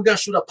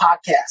shoot a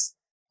podcast.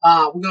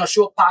 We're gonna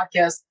shoot a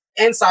podcast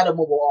inside a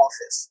mobile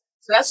office.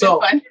 So that's been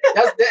fun.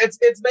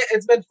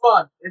 It's been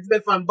fun. It's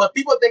been fun. But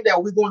people think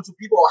that we're going to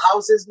people's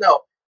houses.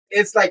 No,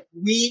 it's like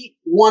we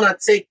want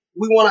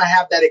to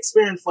have that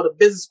experience for the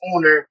business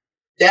owner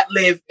that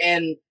live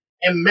in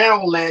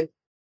Maryland.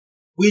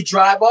 We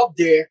drive up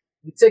there.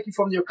 We take you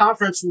from your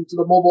conference room to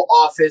the mobile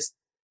office,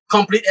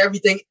 complete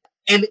everything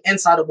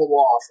inside the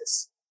mobile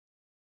office.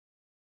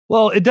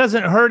 Well, it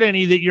doesn't hurt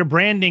any that your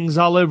branding's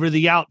all over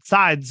the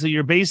outside. So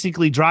you're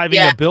basically driving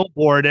a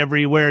billboard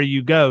everywhere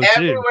you go.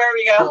 Everywhere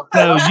we go.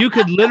 So you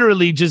could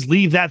literally just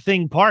leave that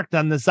thing parked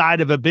on the side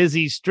of a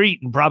busy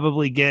street and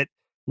probably get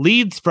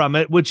leads from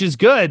it, which is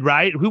good,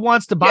 right? Who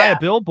wants to buy a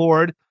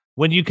billboard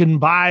when you can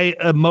buy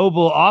a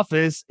mobile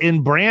office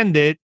and brand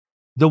it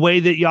the way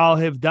that y'all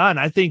have done?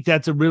 I think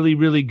that's a really,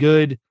 really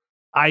good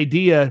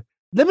idea.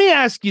 Let me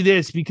ask you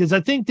this, because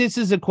I think this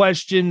is a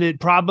question that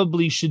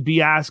probably should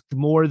be asked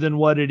more than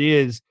what it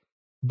is.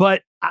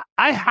 But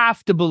I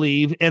have to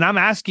believe, and I'm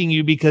asking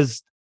you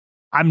because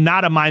I'm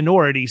not a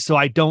minority, so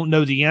I don't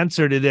know the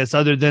answer to this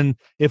other than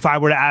if I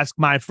were to ask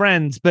my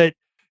friends. But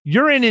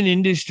you're in an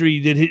industry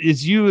that,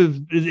 as you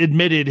have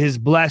admitted, has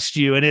blessed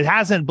you, and it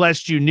hasn't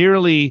blessed you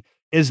nearly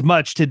as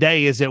much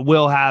today as it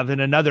will have in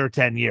another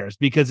 10 years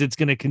because it's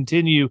going to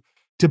continue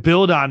to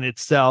build on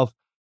itself.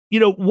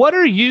 What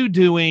are you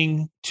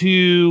doing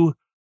to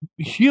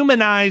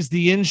humanize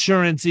the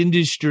insurance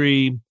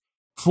industry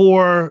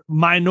for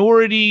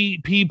minority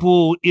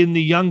people in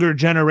the younger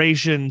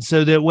generation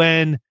so that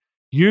when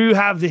you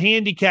have the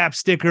handicap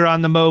sticker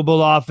on the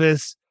mobile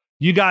office,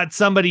 you got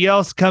somebody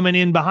else coming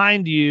in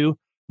behind you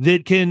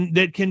that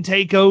can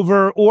take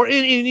over, or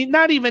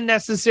not even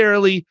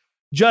necessarily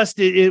just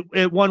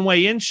at One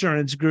Way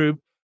Insurance Group,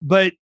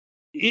 but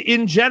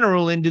in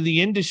general into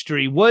the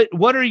industry.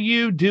 What are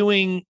you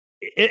doing?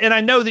 And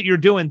I know that you're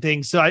doing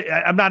things, so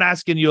I'm not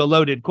asking you a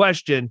loaded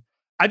question.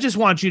 I just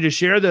want you to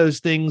share those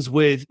things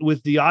with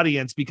the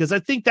audience, because I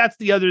think that's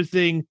the other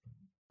thing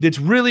that's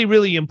really,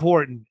 really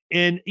important.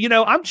 And,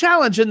 I'm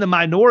challenging the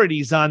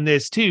minorities on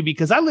this too,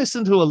 because I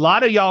listen to a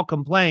lot of y'all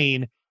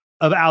complain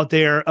out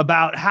there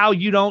about how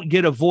you don't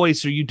get a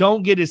voice or you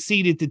don't get a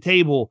seat at the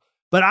table.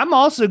 But I'm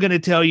also going to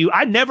tell you,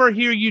 I never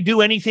hear you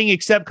do anything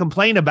except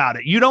complain about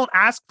it. You don't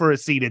ask for a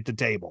seat at the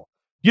table.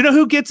 You know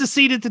who gets a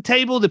seat at the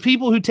table? The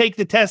people who take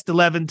the test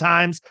 11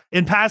 times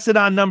and pass it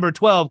on number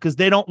 12 because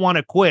they don't want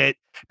to quit,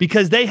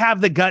 because they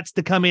have the guts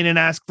to come in and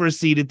ask for a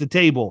seat at the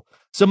table.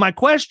 So my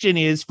question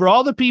is, for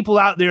all the people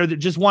out there that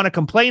just want to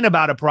complain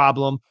about a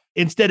problem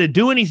instead of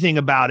do anything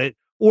about it,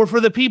 or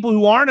for the people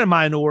who aren't a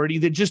minority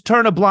that just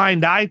turn a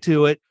blind eye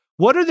to it,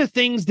 what are the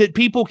things that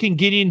people can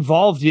get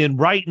involved in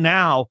right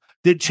now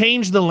that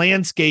change the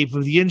landscape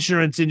of the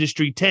insurance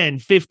industry 10,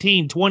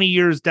 15, 20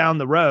 years down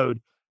the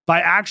road by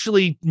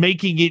actually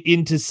making it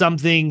into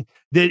something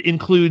that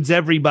includes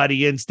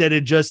everybody instead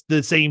of just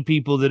the same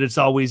people that it's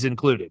always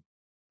included?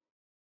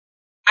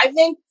 I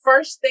think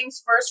first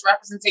things first,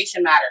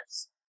 representation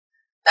matters.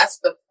 That's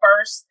the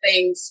first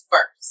things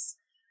first.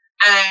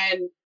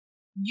 And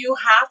you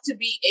have to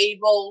be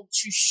able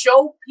to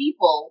show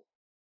people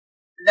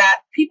that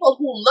people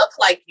who look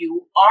like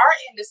you are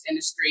in this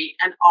industry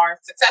and are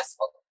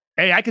successful.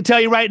 Hey, I can tell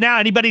you right now,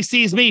 anybody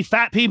sees me,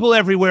 fat people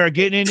everywhere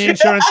getting in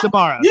insurance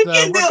tomorrow. You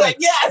can do it,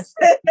 yes.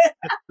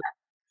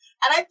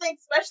 And I think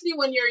especially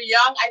when you're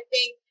young, I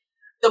think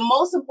the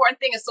most important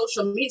thing is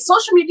social media.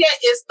 Social media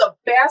is the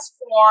best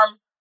form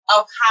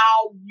of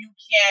how you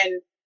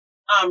can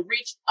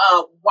reach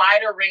a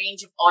wider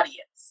range of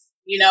audience,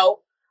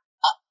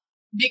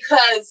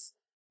 because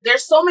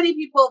there's so many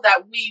people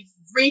that who've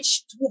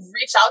reached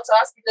out to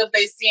us because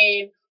they've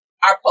seen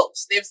our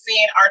posts, they've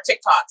seen our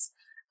TikToks.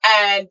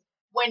 And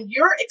when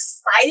you're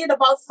excited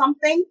about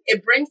something,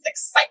 it brings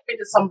excitement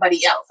to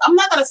somebody else. I'm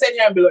not going to sit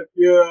here and be like,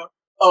 yeah,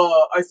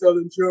 I sell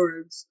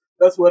insurance.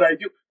 That's what I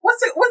do.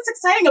 What's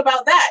exciting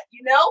about that?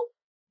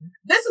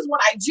 This is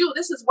what I do.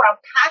 This is what I'm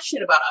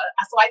passionate about.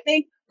 So I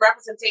think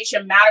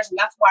representation matters. And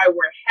that's why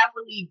we're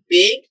heavily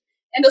big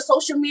into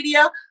social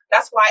media.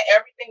 That's why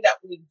everything that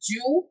we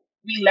do,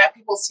 we let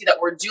people see that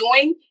we're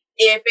doing.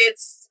 If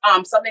it's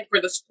something for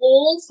the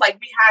schools, like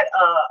we had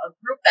a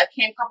group that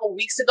came a couple of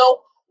weeks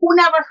ago who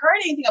never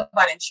heard anything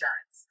about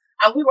insurance.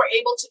 And we were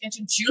able to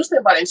introduce them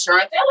about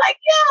insurance. They're like,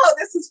 yo,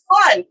 this is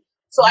fun.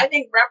 So I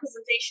think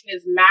representation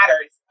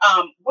matters.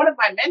 One of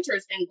my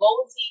mentors,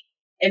 Ngozi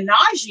and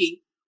Naji,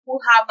 who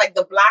have like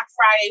the Black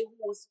Friday,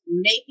 who's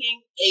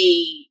making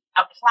a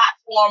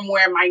platform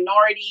where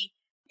minority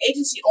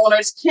agency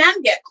owners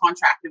can get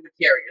contracted with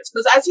carriers.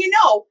 Because as you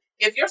know,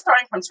 if you're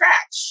starting from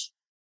scratch,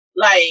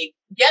 like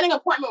getting an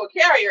appointment with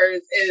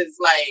carriers is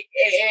like,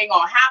 it ain't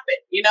gonna happen,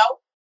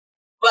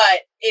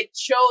 But it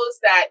shows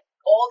that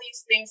all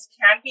these things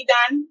can be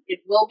done.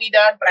 It will be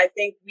done. But I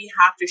think we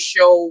have to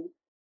show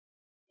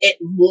it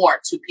more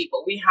to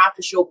people. We have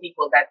to show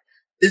people that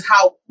this is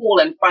how cool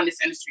and fun this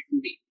industry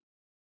can be.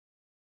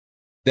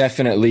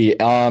 Definitely.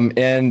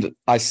 And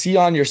I see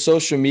on your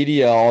social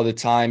media all the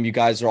time, you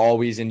guys are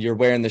always, and you're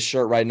wearing the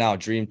shirt right now,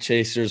 dream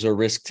chasers or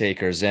risk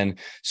takers. And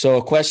so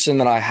a question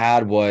that I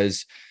had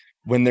was,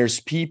 when there's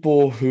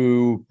people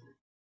who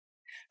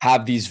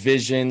have these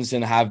visions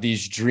and have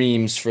these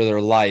dreams for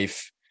their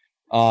life,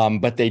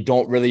 but they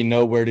don't really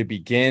know where to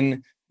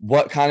begin,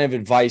 what kind of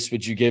advice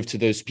would you give to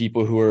those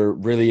people who are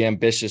really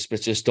ambitious, but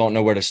just don't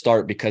know where to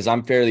start? Because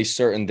I'm fairly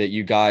certain that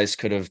you guys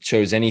could have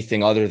chose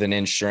anything other than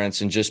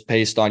insurance, and just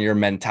based on your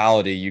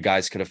mentality, you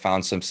guys could have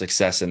found some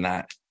success in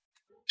that.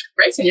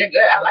 Grayson, you're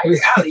good. I like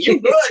it. You're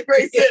good,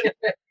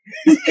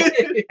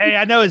 Grayson. Hey,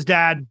 I know his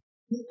dad.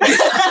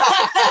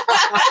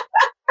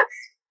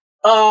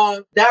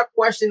 That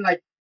question,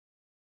 like,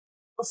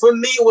 for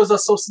me, it was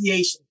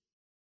association.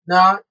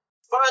 Now,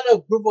 find a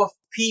group of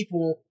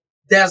people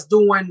that's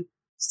doing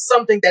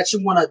something that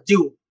you want to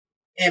do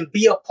and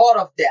be a part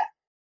of that.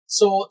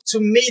 So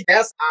to me,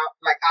 that's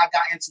like I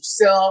got into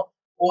sell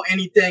or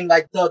anything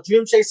like the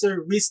Dream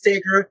Chaser, Risk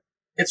Taker.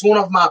 It's one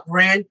of my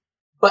brand,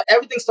 but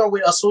everything started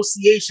with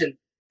association.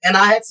 And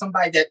I had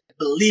somebody that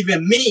believed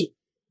in me,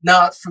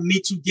 not for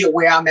me to get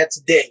where I'm at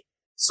today.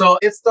 So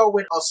it started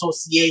with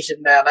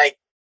association, man. Like,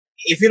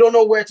 if you don't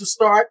know where to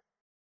start,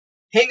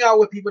 hang out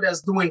with people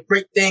that's doing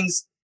great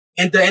things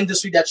in the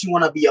industry that you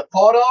want to be a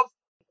part of.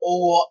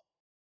 Or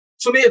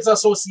to me, it's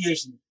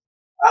association.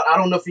 I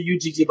don't know for you,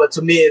 Gigi, but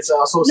to me, it's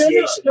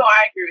association. No,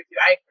 I agree with you.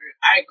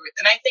 I agree.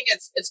 And I think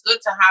it's good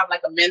to have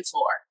like a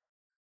mentor.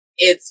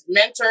 It's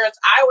mentors.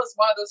 I was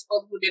one of those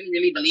people who didn't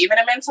really believe in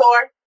a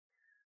mentor.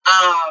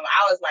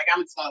 I was like,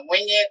 I'm just going to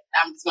wing it.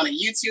 I'm just going to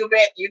YouTube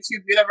it,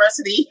 YouTube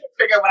University,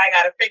 figure what I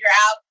got to figure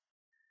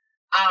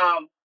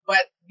out.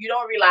 But you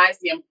don't realize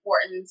the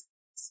importance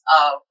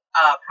of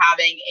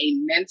having a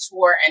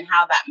mentor and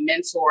how that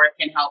mentor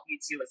can help you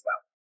too as well.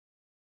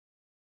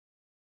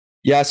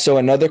 Yeah. So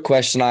another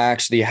question I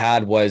actually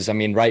had was, I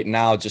mean, right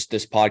now, just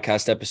this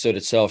podcast episode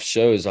itself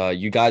shows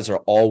you guys are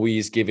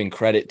always giving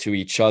credit to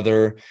each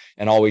other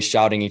and always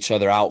shouting each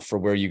other out for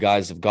where you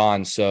guys have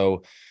gone.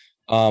 So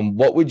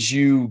what would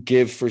you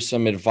give for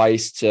some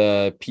advice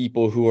to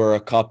people who are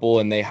a couple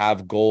and they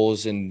have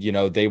goals and, you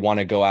know, they want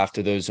to go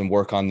after those and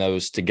work on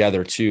those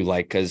together too?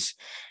 Like, because,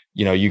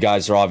 you know, you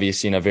guys are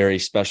obviously in a very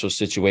special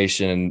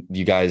situation and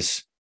you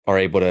guys are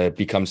able to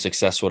become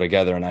successful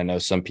together. And I know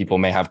some people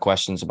may have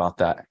questions about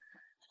that.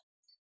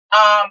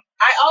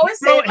 I always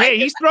say, hey,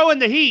 he's throwing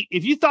the heat.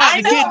 If you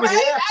thought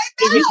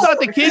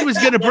the kid was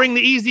going to bring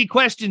the easy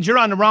questions, you're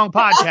on the wrong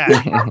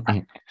podcast.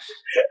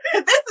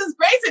 This is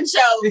Grayson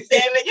show,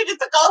 David. You're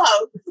just a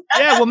co-host.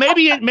 Yeah, well,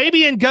 maybe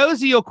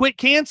Ngozi will quit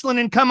canceling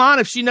and come on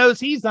if she knows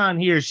he's on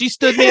here. She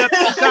stood me up 2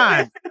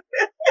 times.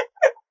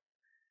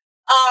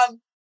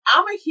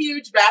 I'm a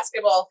huge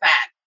basketball fan,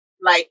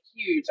 like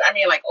huge. I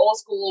mean, like old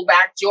school,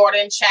 back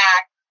Jordan,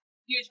 Shaq,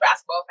 huge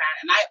basketball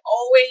fan, and I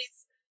always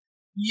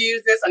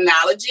use this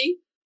analogy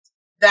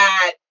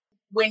that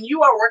when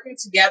you are working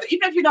together,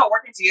 even if you're not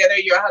working together,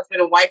 you're a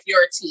husband and wife,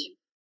 you're a team,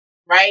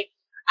 right?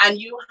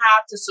 And you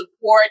have to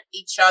support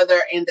each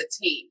other in the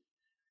team.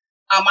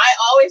 I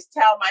always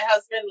tell my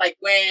husband, like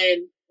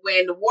when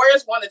the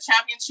Warriors won the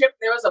championship,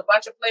 there was a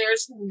bunch of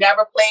players who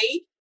never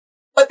played,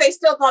 but they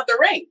still got the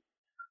ring.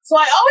 So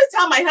I always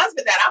tell my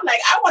husband that. I'm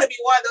like, I want to be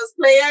one of those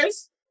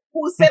players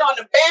who sit on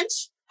the bench.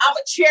 I'm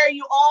going to cheer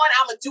you on.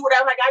 I'm going to do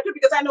whatever I got to do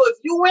because I know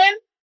if you win,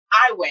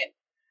 I win.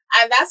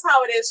 And that's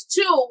how it is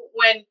too.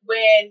 When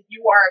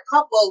you are a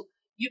couple,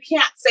 you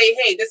can't say,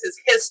 hey, this is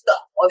his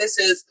stuff or this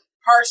is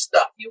her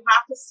stuff. You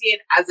have to see it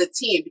as a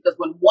team because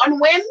when one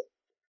wins,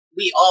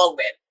 we all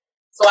win.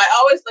 So I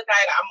always look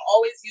at it, I'm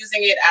always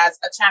using it as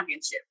a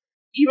championship.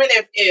 Even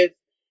if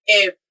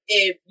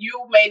you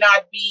may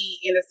not be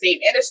in the same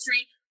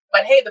industry,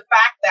 but hey, the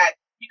fact that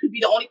you could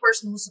be the only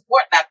person who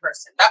support that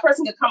person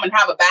could come and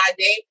have a bad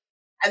day.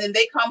 And then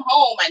they come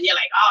home and you're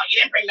like, oh,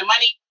 you didn't bring the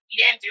money.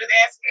 You didn't do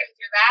this. You didn't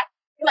do that.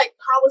 You're like,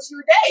 how was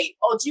your day?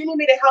 Oh, do you need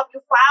me to help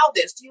you file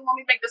this? Do you want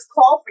me to make this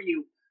call for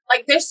you?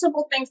 Like, there's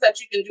simple things that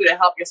you can do to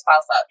help your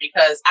spouse out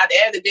because at the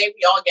end of the day,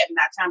 we all get in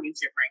that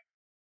championship ring.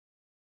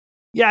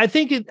 Yeah, I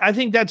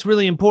think that's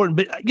really important.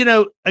 But, you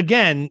know,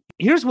 again,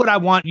 here's what I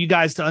want you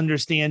guys to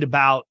understand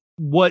about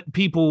what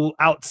people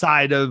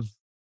outside of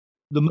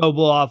the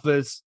mobile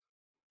office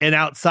and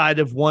outside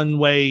of One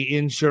Way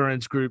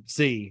Insurance Group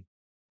see.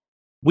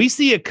 We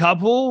see a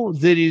couple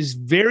that is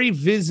very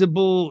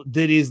visible,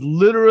 that is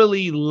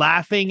literally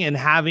laughing and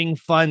having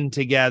fun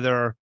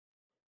together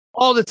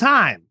all the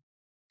time.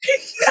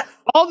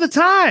 All the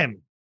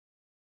time.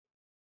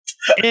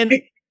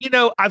 And, you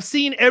know, I've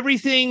seen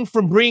everything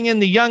from bringing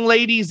the young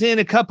ladies in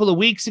a couple of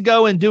weeks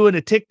ago and doing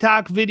a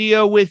TikTok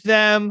video with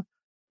them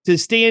to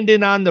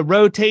standing on the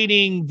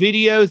rotating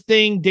video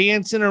thing,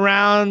 dancing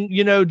around,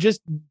 you know,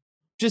 just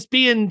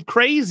being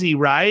crazy,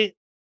 right?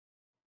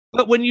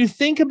 But when you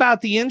think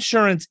about the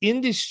insurance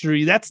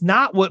industry, that's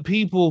not what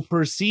people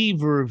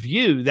perceive or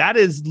view. That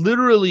is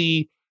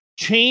literally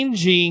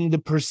changing the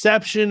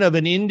perception of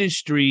an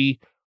industry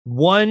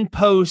one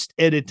post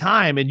at a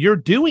time. And you're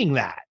doing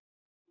that.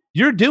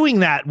 You're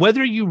doing that,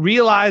 whether you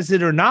realize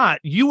it or not.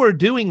 You are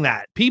doing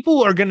that.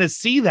 People are going to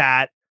see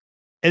that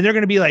and they're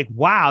going to be like,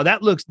 wow,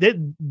 that looks,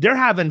 they're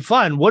having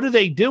fun. What are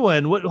they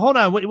doing? Hold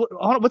on.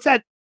 What's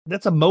that?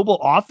 That's a mobile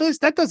office?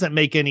 That doesn't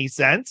make any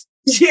sense.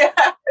 Yeah.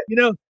 You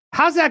know,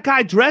 how's that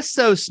guy dressed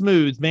so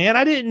smooth, man?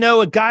 I didn't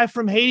know a guy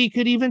from Haiti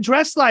could even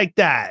dress like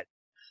that.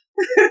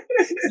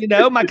 You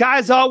know, my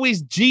guy's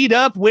always G'd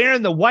up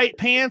wearing the white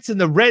pants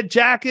and the red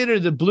jacket or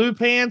the blue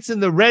pants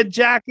and the red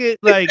jacket.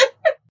 Like,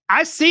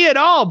 I see it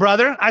all,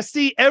 brother. I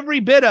see every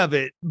bit of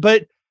it.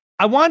 But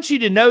I want you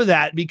to know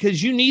that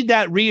because you need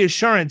that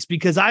reassurance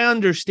because I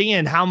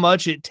understand how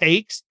much it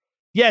takes.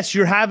 Yes,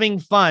 you're having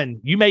fun.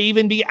 You may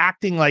even be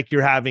acting like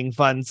you're having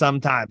fun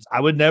sometimes.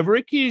 I would never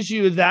accuse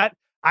you of that.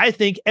 I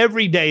think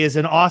every day is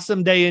an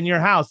awesome day in your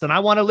house, and I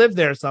want to live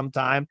there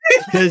sometime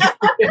because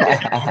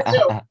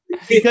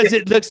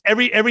it looks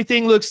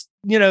everything looks,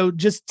 you know,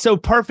 just so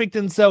perfect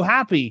and so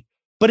happy.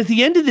 But at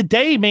the end of the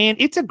day, man,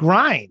 it's a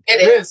grind.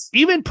 It is.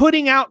 Even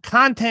putting out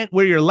content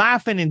where you're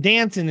laughing and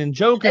dancing and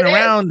joking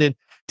around and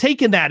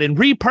taking that and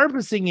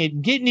repurposing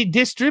it, getting it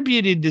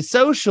distributed to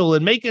social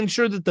and making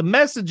sure that the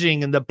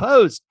messaging and the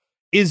post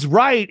is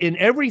right and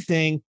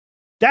everything.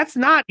 That's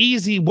not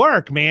easy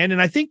work, man. And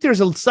I think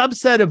there's a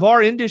subset of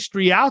our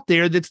industry out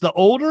there that's the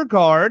older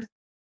guard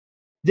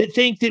that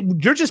think that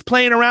you're just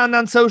playing around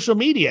on social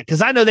media.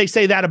 Because I know they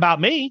say that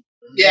about me.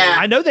 Yeah.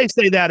 I know they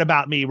say that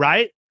about me,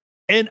 right?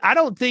 And I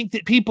don't think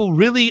that people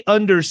really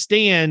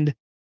understand,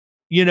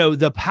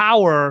 the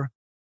power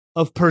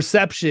of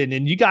perception.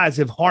 And you guys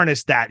have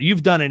harnessed that.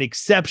 You've done an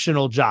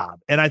exceptional job.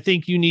 And I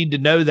think you need to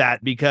know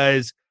that,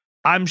 because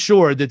I'm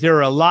sure that there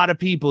are a lot of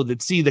people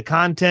that see the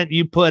content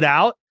you put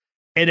out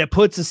and it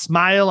puts a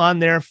smile on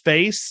their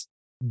face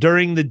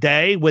during the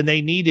day when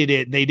they needed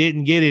it and they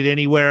didn't get it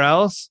anywhere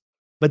else,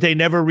 but they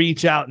never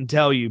reach out and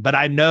tell you. But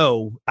I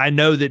know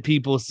that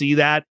people see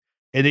that,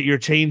 and that you're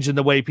changing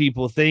the way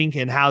people think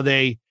and how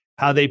they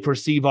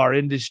perceive our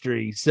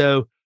industry.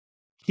 So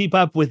keep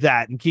up with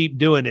that and keep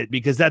doing it,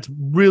 because that's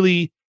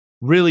really,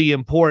 really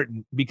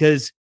important,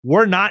 because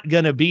we're not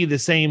going to be the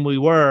same we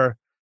were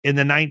in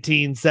the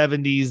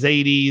 1970s,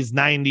 80s,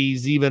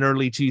 90s, even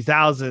early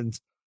 2000s.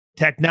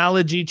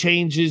 Technology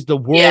changes, the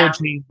world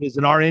changes,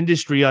 and our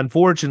industry,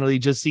 unfortunately,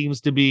 just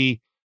seems to be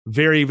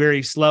very,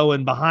 very slow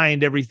and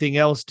behind everything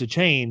else to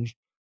change.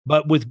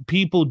 But with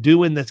people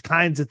doing the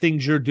kinds of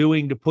things you're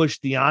doing to push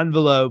the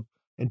envelope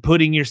and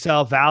putting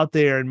yourself out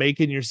there and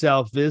making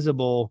yourself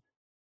visible,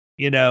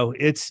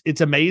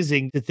 it's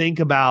amazing to think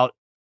about,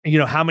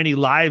 how many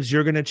lives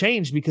you're going to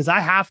change, because I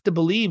have to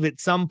believe at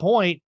some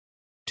point,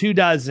 2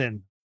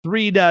 dozen,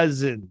 3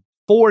 dozen,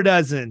 4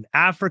 dozen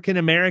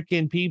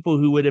African-American people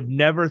who would have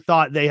never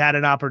thought they had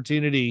an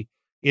opportunity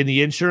in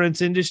the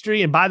insurance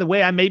industry. And by the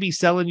way, I may be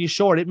selling you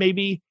short. It may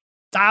be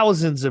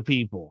thousands of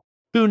people,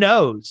 who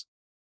knows,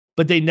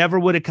 but they never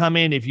would have come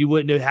in if you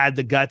wouldn't have had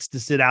the guts to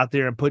sit out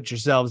there and put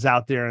yourselves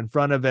out there in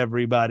front of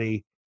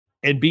everybody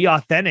and be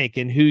authentic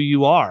in who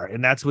you are.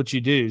 And that's what you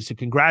do. So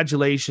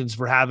congratulations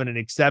for having an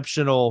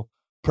exceptional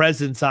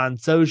presence on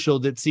social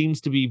that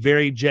seems to be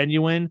very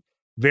genuine,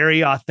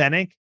 very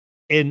authentic.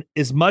 And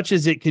as much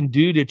as it can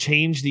do to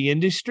change the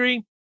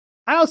industry,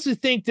 I also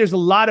think there's a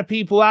lot of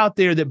people out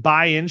there that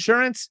buy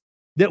insurance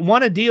that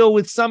want to deal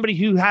with somebody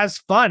who has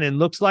fun and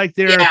looks like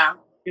they're,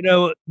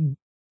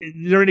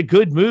 they're in a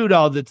good mood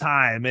all the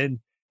time, and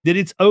that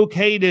it's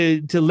okay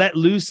to let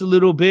loose a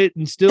little bit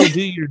and still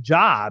do your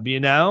job,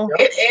 It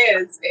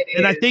is.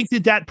 And I think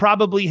that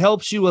probably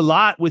helps you a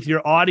lot with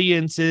your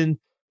audience and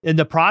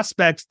the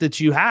prospects that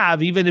you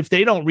have, even if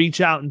they don't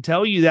reach out and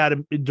tell you that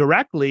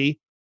directly.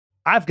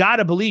 I've got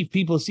to believe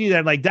people see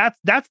that, like,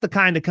 that's the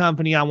kind of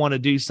company I want to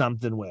do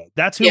something with.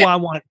 That's who I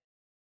want,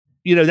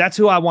 that's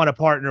who I want to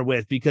partner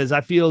with, because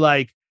I feel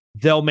like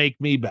they'll make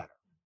me better.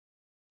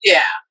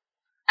 Yeah.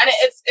 And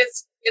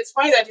it's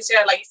funny that you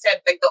said, like you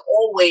said, like the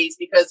always,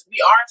 because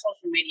we are on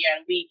social media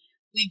and we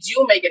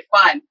do make it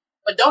fun,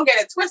 but don't get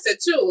it twisted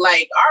too.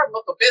 Like our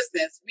book of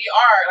business, we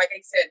are, like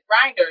I said,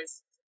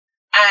 grinders.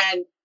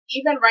 And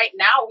even right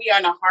now we are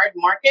in a hard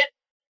market.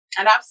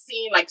 And I've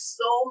seen like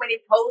so many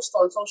posts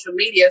on social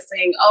media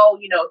saying, oh,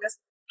 this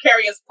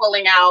carrier's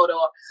pulling out,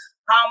 or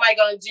how am I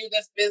going to do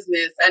this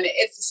business? And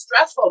it's a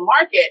stressful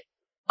market.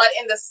 But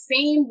in the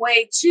same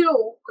way, too,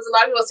 because a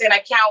lot of people are saying,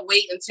 I can't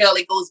wait until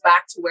it goes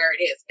back to where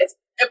it is.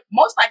 It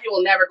most likely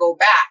will never go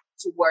back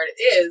to where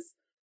it is,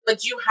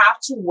 but you have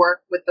to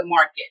work with the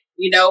market.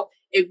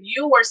 If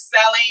you were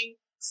selling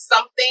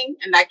something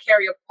and that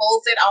carrier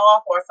pulls it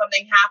off, or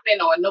something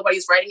happened, or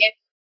nobody's writing it,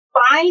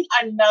 find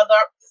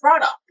another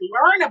product,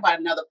 learn about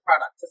another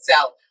product to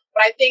sell.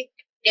 But I think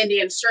in the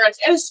insurance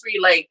industry,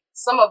 like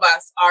some of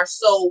us are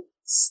so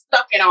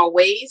stuck in our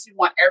ways. We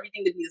want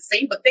everything to be the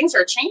same, but things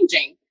are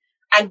changing.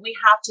 And we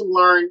have to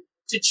learn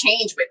to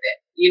change with it,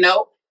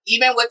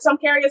 even with some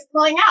carriers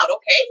pulling out.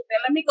 Okay, then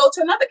let me go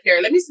to another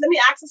carrier. Let me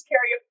ask this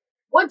carrier,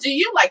 what do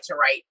you like to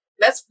write?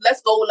 Let's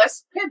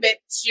pivot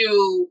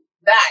to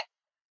that.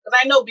 Because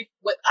I know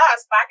with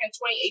us back in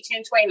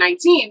 2018,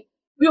 2019,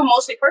 we were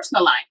mostly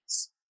personal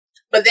lines.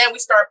 But then we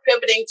start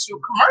pivoting to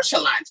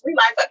commercial lines. We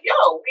like,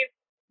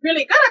 we're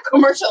really good at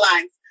commercial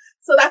lines.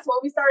 So that's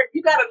what we started.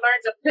 You got to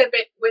learn to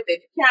pivot with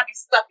it. You can't be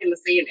stuck in the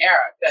same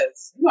era,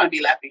 because you want to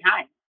be left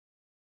behind.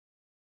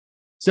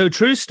 So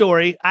true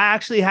story. I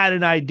actually had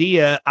an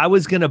idea. I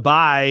was going to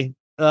buy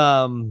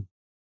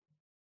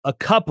a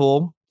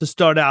couple to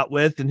start out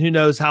with, and who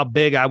knows how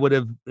big I would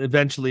have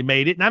eventually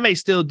made it. And I may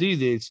still do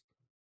this,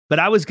 but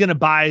I was going to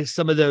buy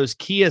some of those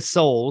Kia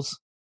Souls,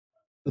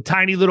 the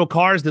tiny little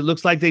cars that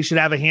looks like they should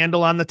have a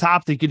handle on the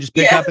top that you could just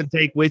pick up and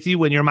take with you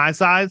when you're my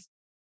size.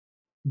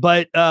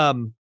 But I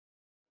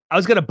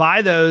was going to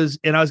buy those,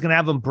 and I was going to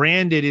have them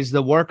branded as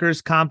the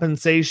Workers'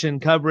 Compensation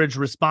Coverage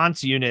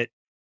Response Unit.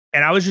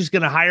 And I was just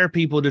going to hire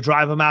people to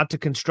drive them out to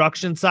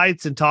construction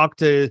sites and talk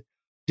to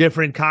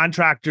different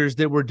contractors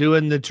that were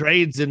doing the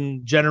trades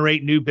and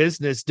generate new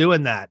business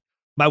doing that.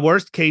 My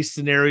worst case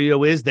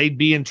scenario is they'd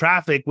be in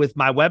traffic with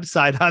my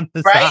website on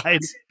the side,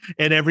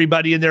 and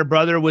everybody and their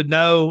brother would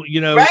know,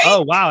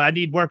 oh, wow, I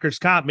need workers'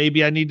 comp.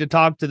 Maybe I need to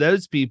talk to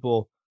those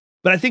people.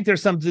 But I think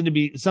there's something to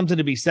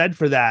be said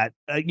for that.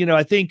 I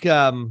think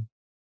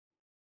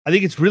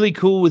it's really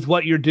cool with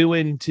what you're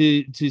doing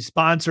to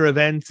sponsor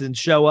events and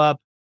show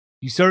up.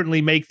 You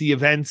certainly make the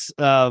events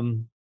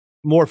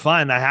more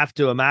fun, I have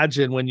to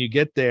imagine, when you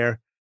get there.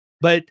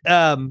 But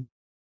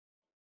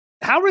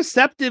how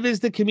receptive is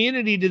the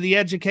community to the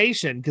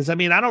education? Because, I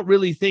don't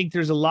really think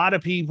there's a lot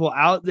of people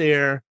out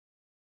there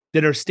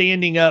that are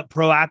standing up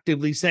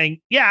proactively saying,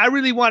 yeah, I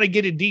really want to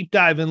get a deep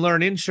dive and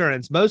learn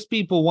insurance. Most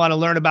people want to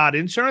learn about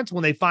insurance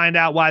when they find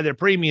out why their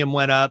premium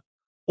went up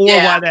or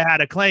why they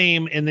had a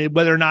claim and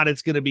whether or not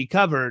it's going to be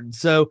covered.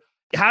 So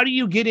how do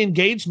you get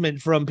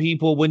engagement from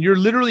people when you're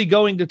literally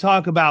going to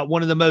talk about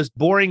one of the most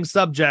boring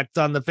subjects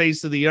on the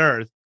face of the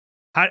earth?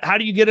 How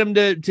do you get them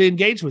to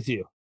engage with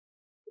you?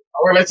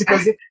 Or let's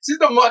because she's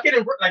the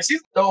marketing, like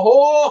she's the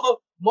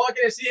whole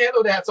marketing. She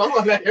handled that, so I'm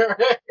gonna let her.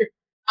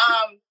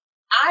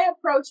 I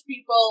approach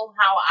people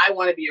how I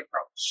want to be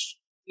approached.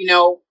 You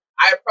know,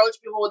 I approach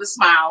people with a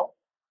smile.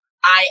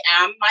 I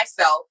am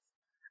myself.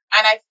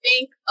 And I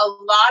think a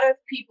lot of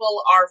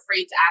people are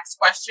afraid to ask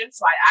questions,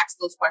 so I ask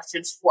those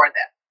questions for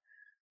them.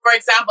 For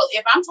example,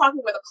 if I'm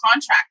talking with a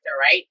contractor,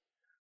 right,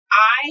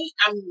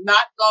 I am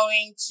not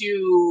going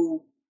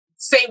to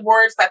say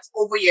words that's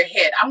over your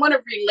head. I'm going to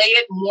relate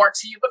it more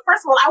to you. But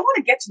first of all, I want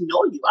to get to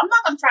know you. I'm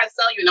not going to try to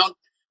sell you. Don't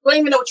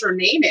even know what your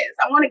name is.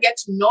 I want to get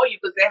to know you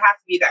because there has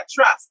to be that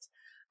trust.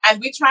 And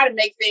we try to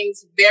make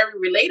things very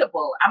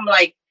relatable. I'm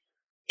like,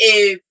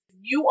 if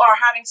you are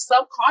having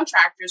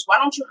subcontractors, why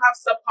don't you have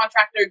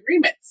subcontractor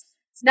agreements?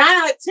 9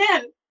 out of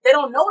 10, they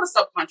don't know what a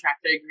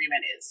subcontractor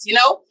agreement is,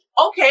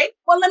 Okay,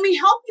 well, let me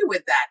help you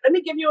with that. Let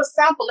me give you a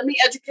sample. Let me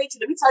educate you.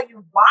 Let me tell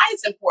you why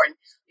it's important.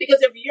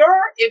 Because if you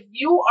are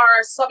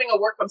subbing a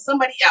work from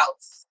somebody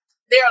else,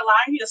 they're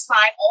allowing you to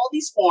sign all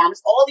these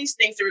forms, all these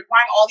things. They're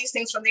requiring all these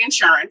things from the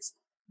insurance.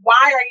 Why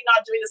are you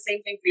not doing the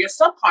same thing for your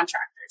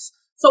subcontractors?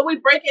 So we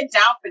break it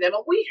down for them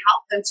and we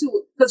help them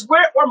too, because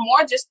we're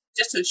more just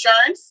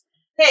insurance.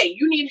 Hey,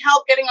 you need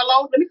help getting a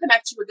loan? Let me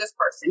connect you with this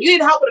person. You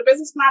need help with a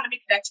business plan? Let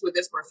me connect you with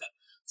this person.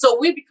 So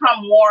we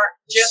become more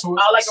just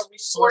like a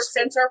resource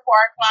center for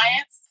our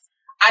clients.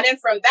 And then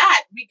from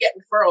that, we get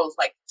referrals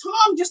like,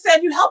 Tom just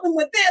said you help him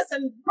with this,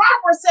 and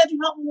Barbara said you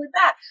help him with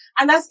that.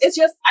 And it's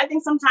just, I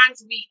think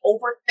sometimes we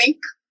overthink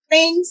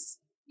things,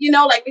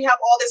 like we have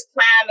all this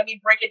plan, let me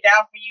break it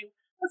down for you.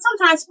 But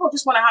sometimes people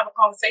just want to have a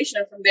conversation,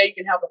 and from there you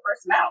can help a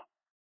person out.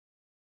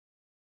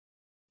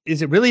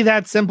 Is it really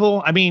that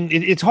simple? I mean,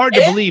 it's hard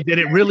to believe that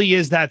it really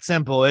is that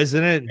simple,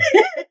 isn't it?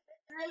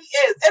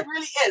 It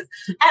really is.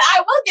 And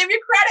I will give you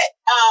credit,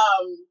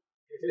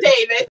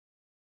 David.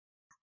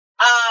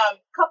 A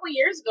couple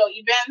years ago,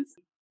 events,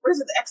 what is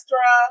it, the extra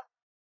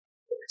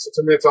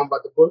 2 minutes on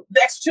about the book?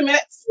 The extra 2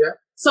 minutes? Yeah.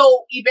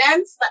 So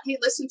events let me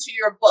listen to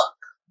your book,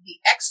 the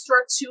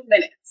extra 2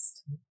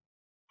 minutes.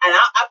 And at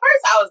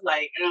first I was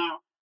like,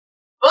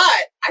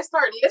 but I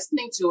started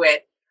listening to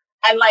it,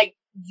 and like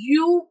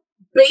you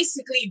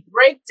basically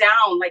break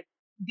down like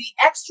the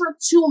extra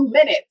 2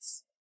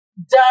 minutes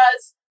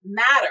does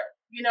matter.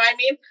 You know what I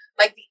mean?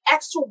 Like the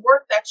extra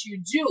work that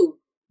you do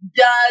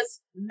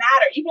does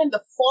matter. Even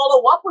the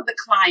follow up with the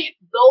client,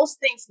 those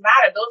things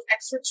matter. Those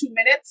extra 2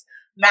 minutes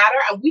matter.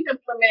 And we've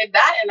implemented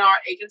that in our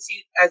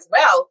agency as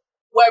well,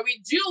 where we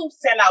do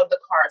send out the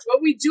cards, where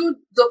we do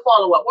the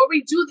follow up, where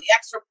we do the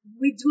extra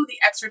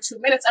 2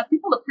 minutes. And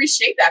people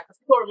appreciate that because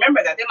people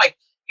remember that. They're like,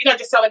 you're not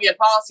just selling me a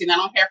policy and I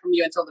don't hear from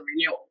you until the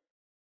renewal.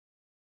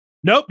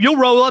 Nope, you'll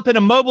roll up in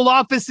a mobile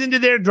office into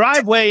their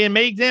driveway and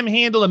make them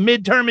handle a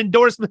midterm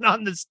endorsement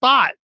on the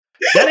spot.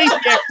 That ain't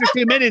the extra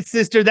 2 minutes,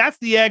 sister. That's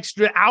the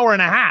extra hour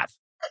and a half.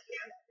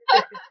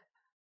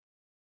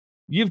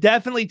 You've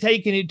definitely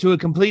taken it to a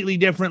completely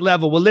different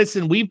level. Well,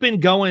 listen, we've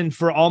been going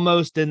for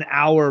almost an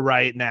hour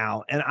right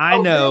now. And I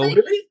know,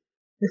 really?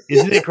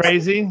 Isn't it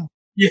crazy?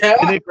 Yeah.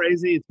 Isn't it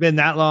crazy? It's been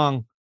that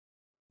long.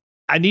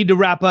 I need to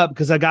wrap up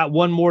because I got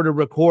one more to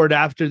record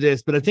after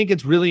this. But I think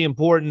it's really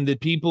important that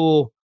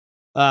people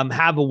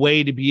have a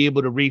way to be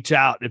able to reach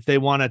out if they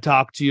want to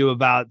talk to you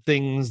about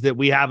things that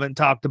we haven't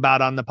talked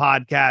about on the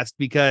podcast,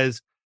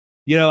 because,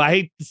 I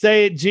hate to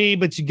say it, G,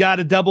 but you got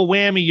a double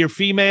whammy. You're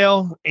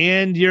female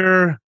and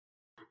you're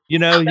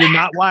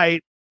not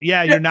white.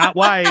 Yeah, you're not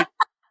white.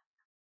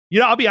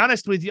 I'll be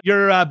honest with you.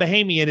 You're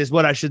Bahamian is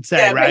what I should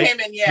say, right?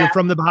 Bahamian, yeah. You're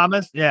from the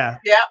Bahamas. Yeah.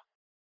 Yeah.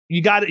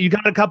 You got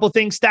a couple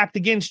things stacked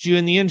against you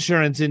in the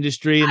insurance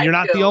industry, and you're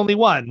not the only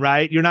one,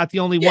 right? You're not the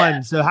only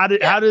one. So how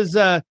does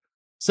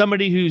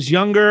somebody who's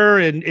younger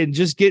and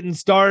just getting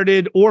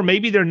started, or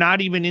maybe they're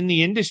not even in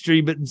the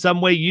industry, but in some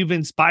way you've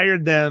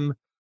inspired them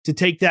to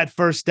take that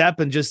first step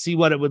and just see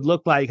what it would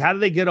look like? How do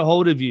they get a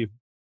hold of you?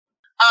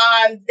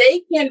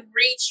 They can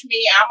reach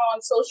me. I'm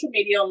on social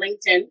media,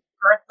 LinkedIn,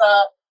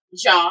 Gertha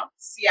Jean,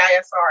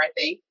 CISR, I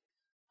think.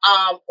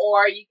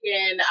 Or you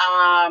can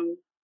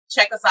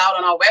check us out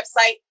on our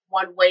website,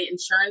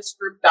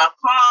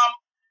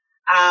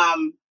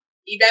 onewayinsuranceGroup.com.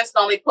 Events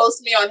only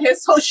post me on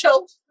his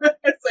social,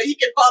 so you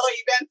can follow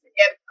Events and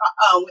get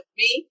with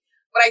me.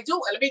 But I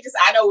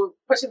know we're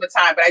pushing the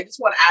time, but I just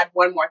want to add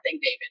one more thing,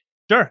 David.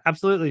 Sure,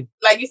 absolutely.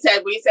 Like you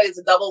said, when you said it's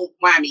a double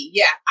whammy.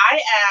 Yeah, I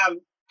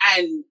am.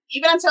 And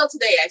even until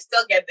today, I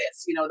still get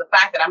this, the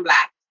fact that I'm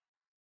Black.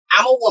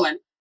 I'm a woman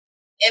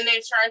in the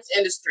insurance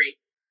industry.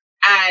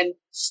 And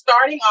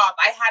starting off,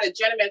 I had a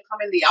gentleman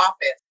come in the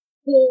office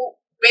who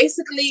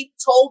basically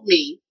told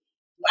me,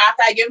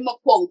 after I gave him a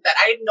quote, that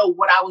I didn't know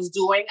what I was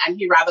doing and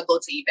he'd rather go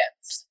to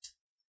events.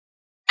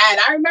 And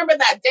I remember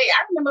that day.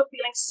 I remember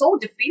feeling so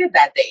defeated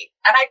that day.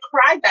 And I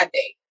cried that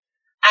day.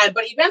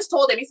 But Events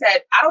told him, he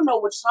said, I don't know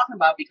what you're talking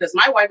about because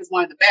my wife is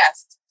one of the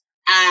best.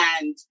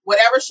 And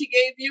whatever she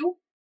gave you,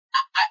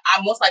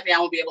 I most likely I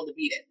won't be able to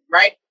beat it.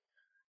 Right.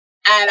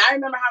 And I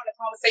remember having a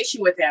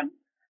conversation with him.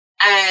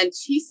 And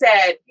he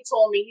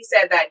told me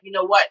that, you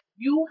know what,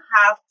 you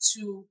have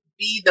to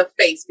be the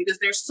face because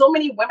there's so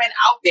many women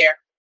out there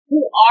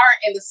who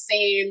are in the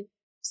same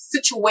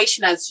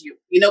situation as you.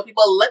 You know,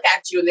 people look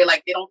at you and they're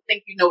like, they don't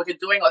think you know what you're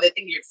doing, or they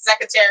think you're a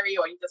secretary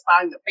or you're just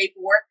filing the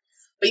paperwork.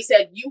 But he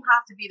said, you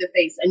have to be the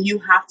face and you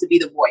have to be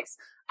the voice.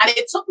 And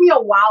it took me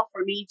a while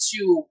for me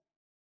to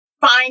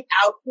find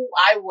out who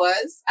I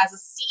was as a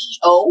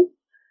CEO.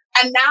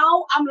 And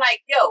now I'm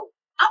like, yo,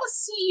 I'm a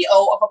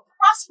CEO of a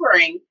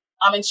prospering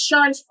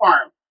insurance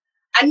firm.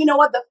 And you know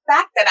what? The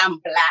fact that I'm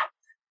Black,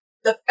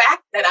 the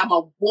fact that I'm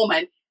a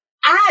woman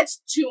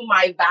adds to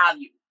my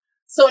value.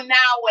 So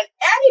now when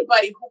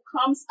anybody who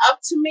comes up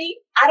to me,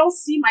 I don't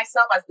see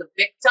myself as the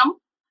victim.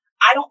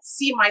 I don't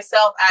see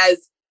myself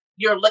as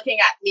you're looking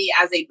at me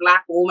as a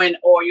Black woman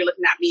or you're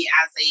looking at me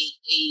as a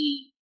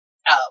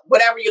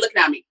whatever you're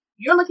looking at me.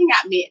 You're looking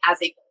at me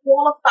as a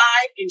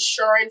qualified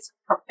insurance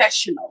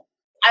professional.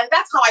 And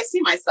that's how I see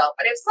myself.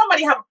 And if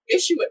somebody have an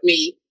issue with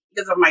me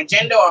because of my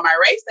gender or my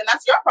race, then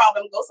that's your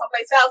problem. Go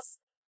someplace else.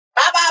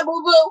 Bye-bye,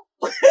 boo-boo.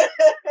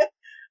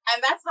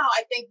 And that's how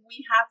I think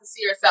we have to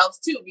see ourselves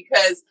too,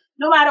 because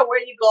no matter where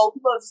you go,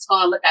 people are just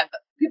going to look at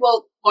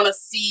people going to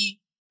see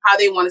how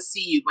they want to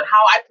see you. But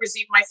how I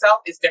perceive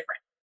myself is different.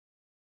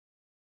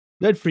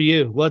 Good for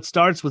you. Well, it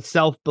starts with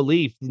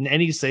self-belief. In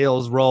any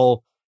sales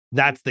role,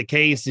 that's the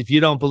case. If you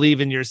don't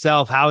believe in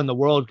yourself, how in the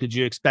world could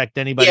you expect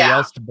anybody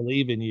else to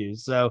believe in you?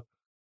 So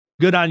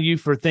good on you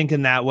for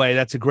thinking that way.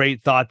 That's a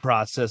great thought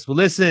process. Well,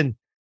 listen,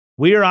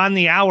 we are on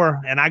the hour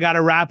and I got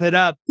to wrap it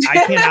up.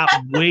 I cannot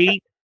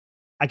wait.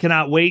 I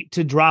cannot wait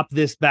to drop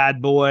this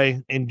bad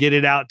boy and get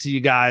it out to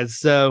you guys.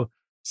 So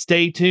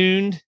stay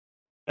tuned.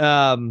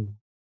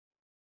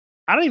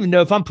 I don't even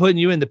know if I'm putting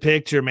you in the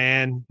picture,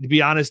 man, to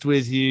be honest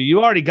with you.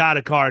 You already got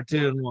a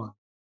cartoon one.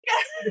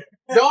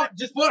 Don't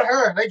just put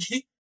her. Like,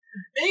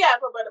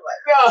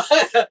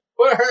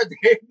 put her.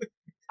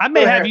 I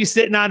may have you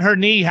sitting on her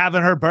knee,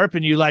 having her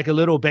burping you like a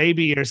little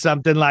baby or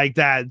something like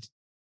that,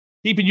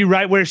 keeping you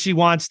right where she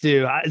wants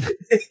to.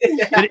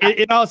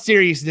 In all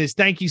seriousness,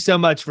 thank you so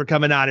much for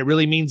coming on. It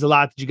really means a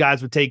lot that you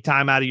guys would take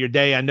time out of your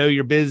day. I know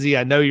you're busy.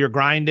 I know you're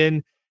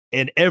grinding.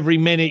 And every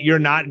minute you're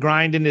not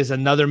grinding is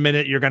another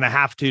minute you're going to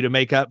have to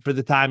make up for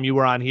the time you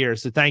were on here.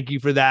 So thank you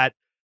for that.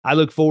 I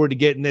look forward to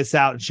getting this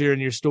out and sharing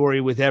your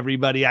story with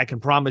everybody. I can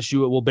promise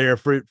you it will bear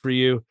fruit for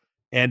you.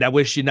 And I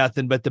wish you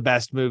nothing but the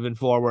best moving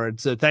forward.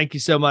 So thank you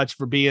so much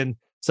for being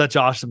such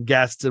awesome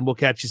guests, and we'll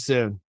catch you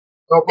soon.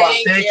 No problem.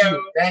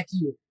 Thank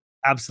you.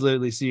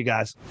 Absolutely. See you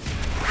guys.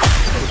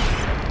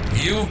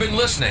 You've been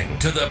listening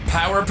to the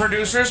Power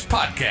Producers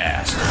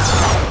Podcast.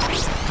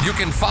 You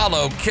can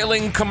follow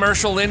Killing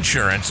Commercial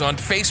Insurance on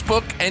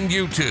Facebook and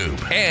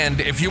YouTube.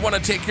 And if you want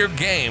to take your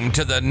game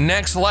to the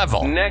next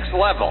level,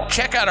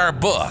 check out our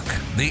book,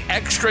 The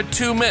Extra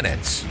 2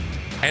 Minutes,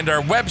 and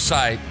our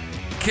website,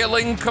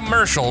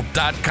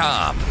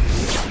 killingcommercial.com.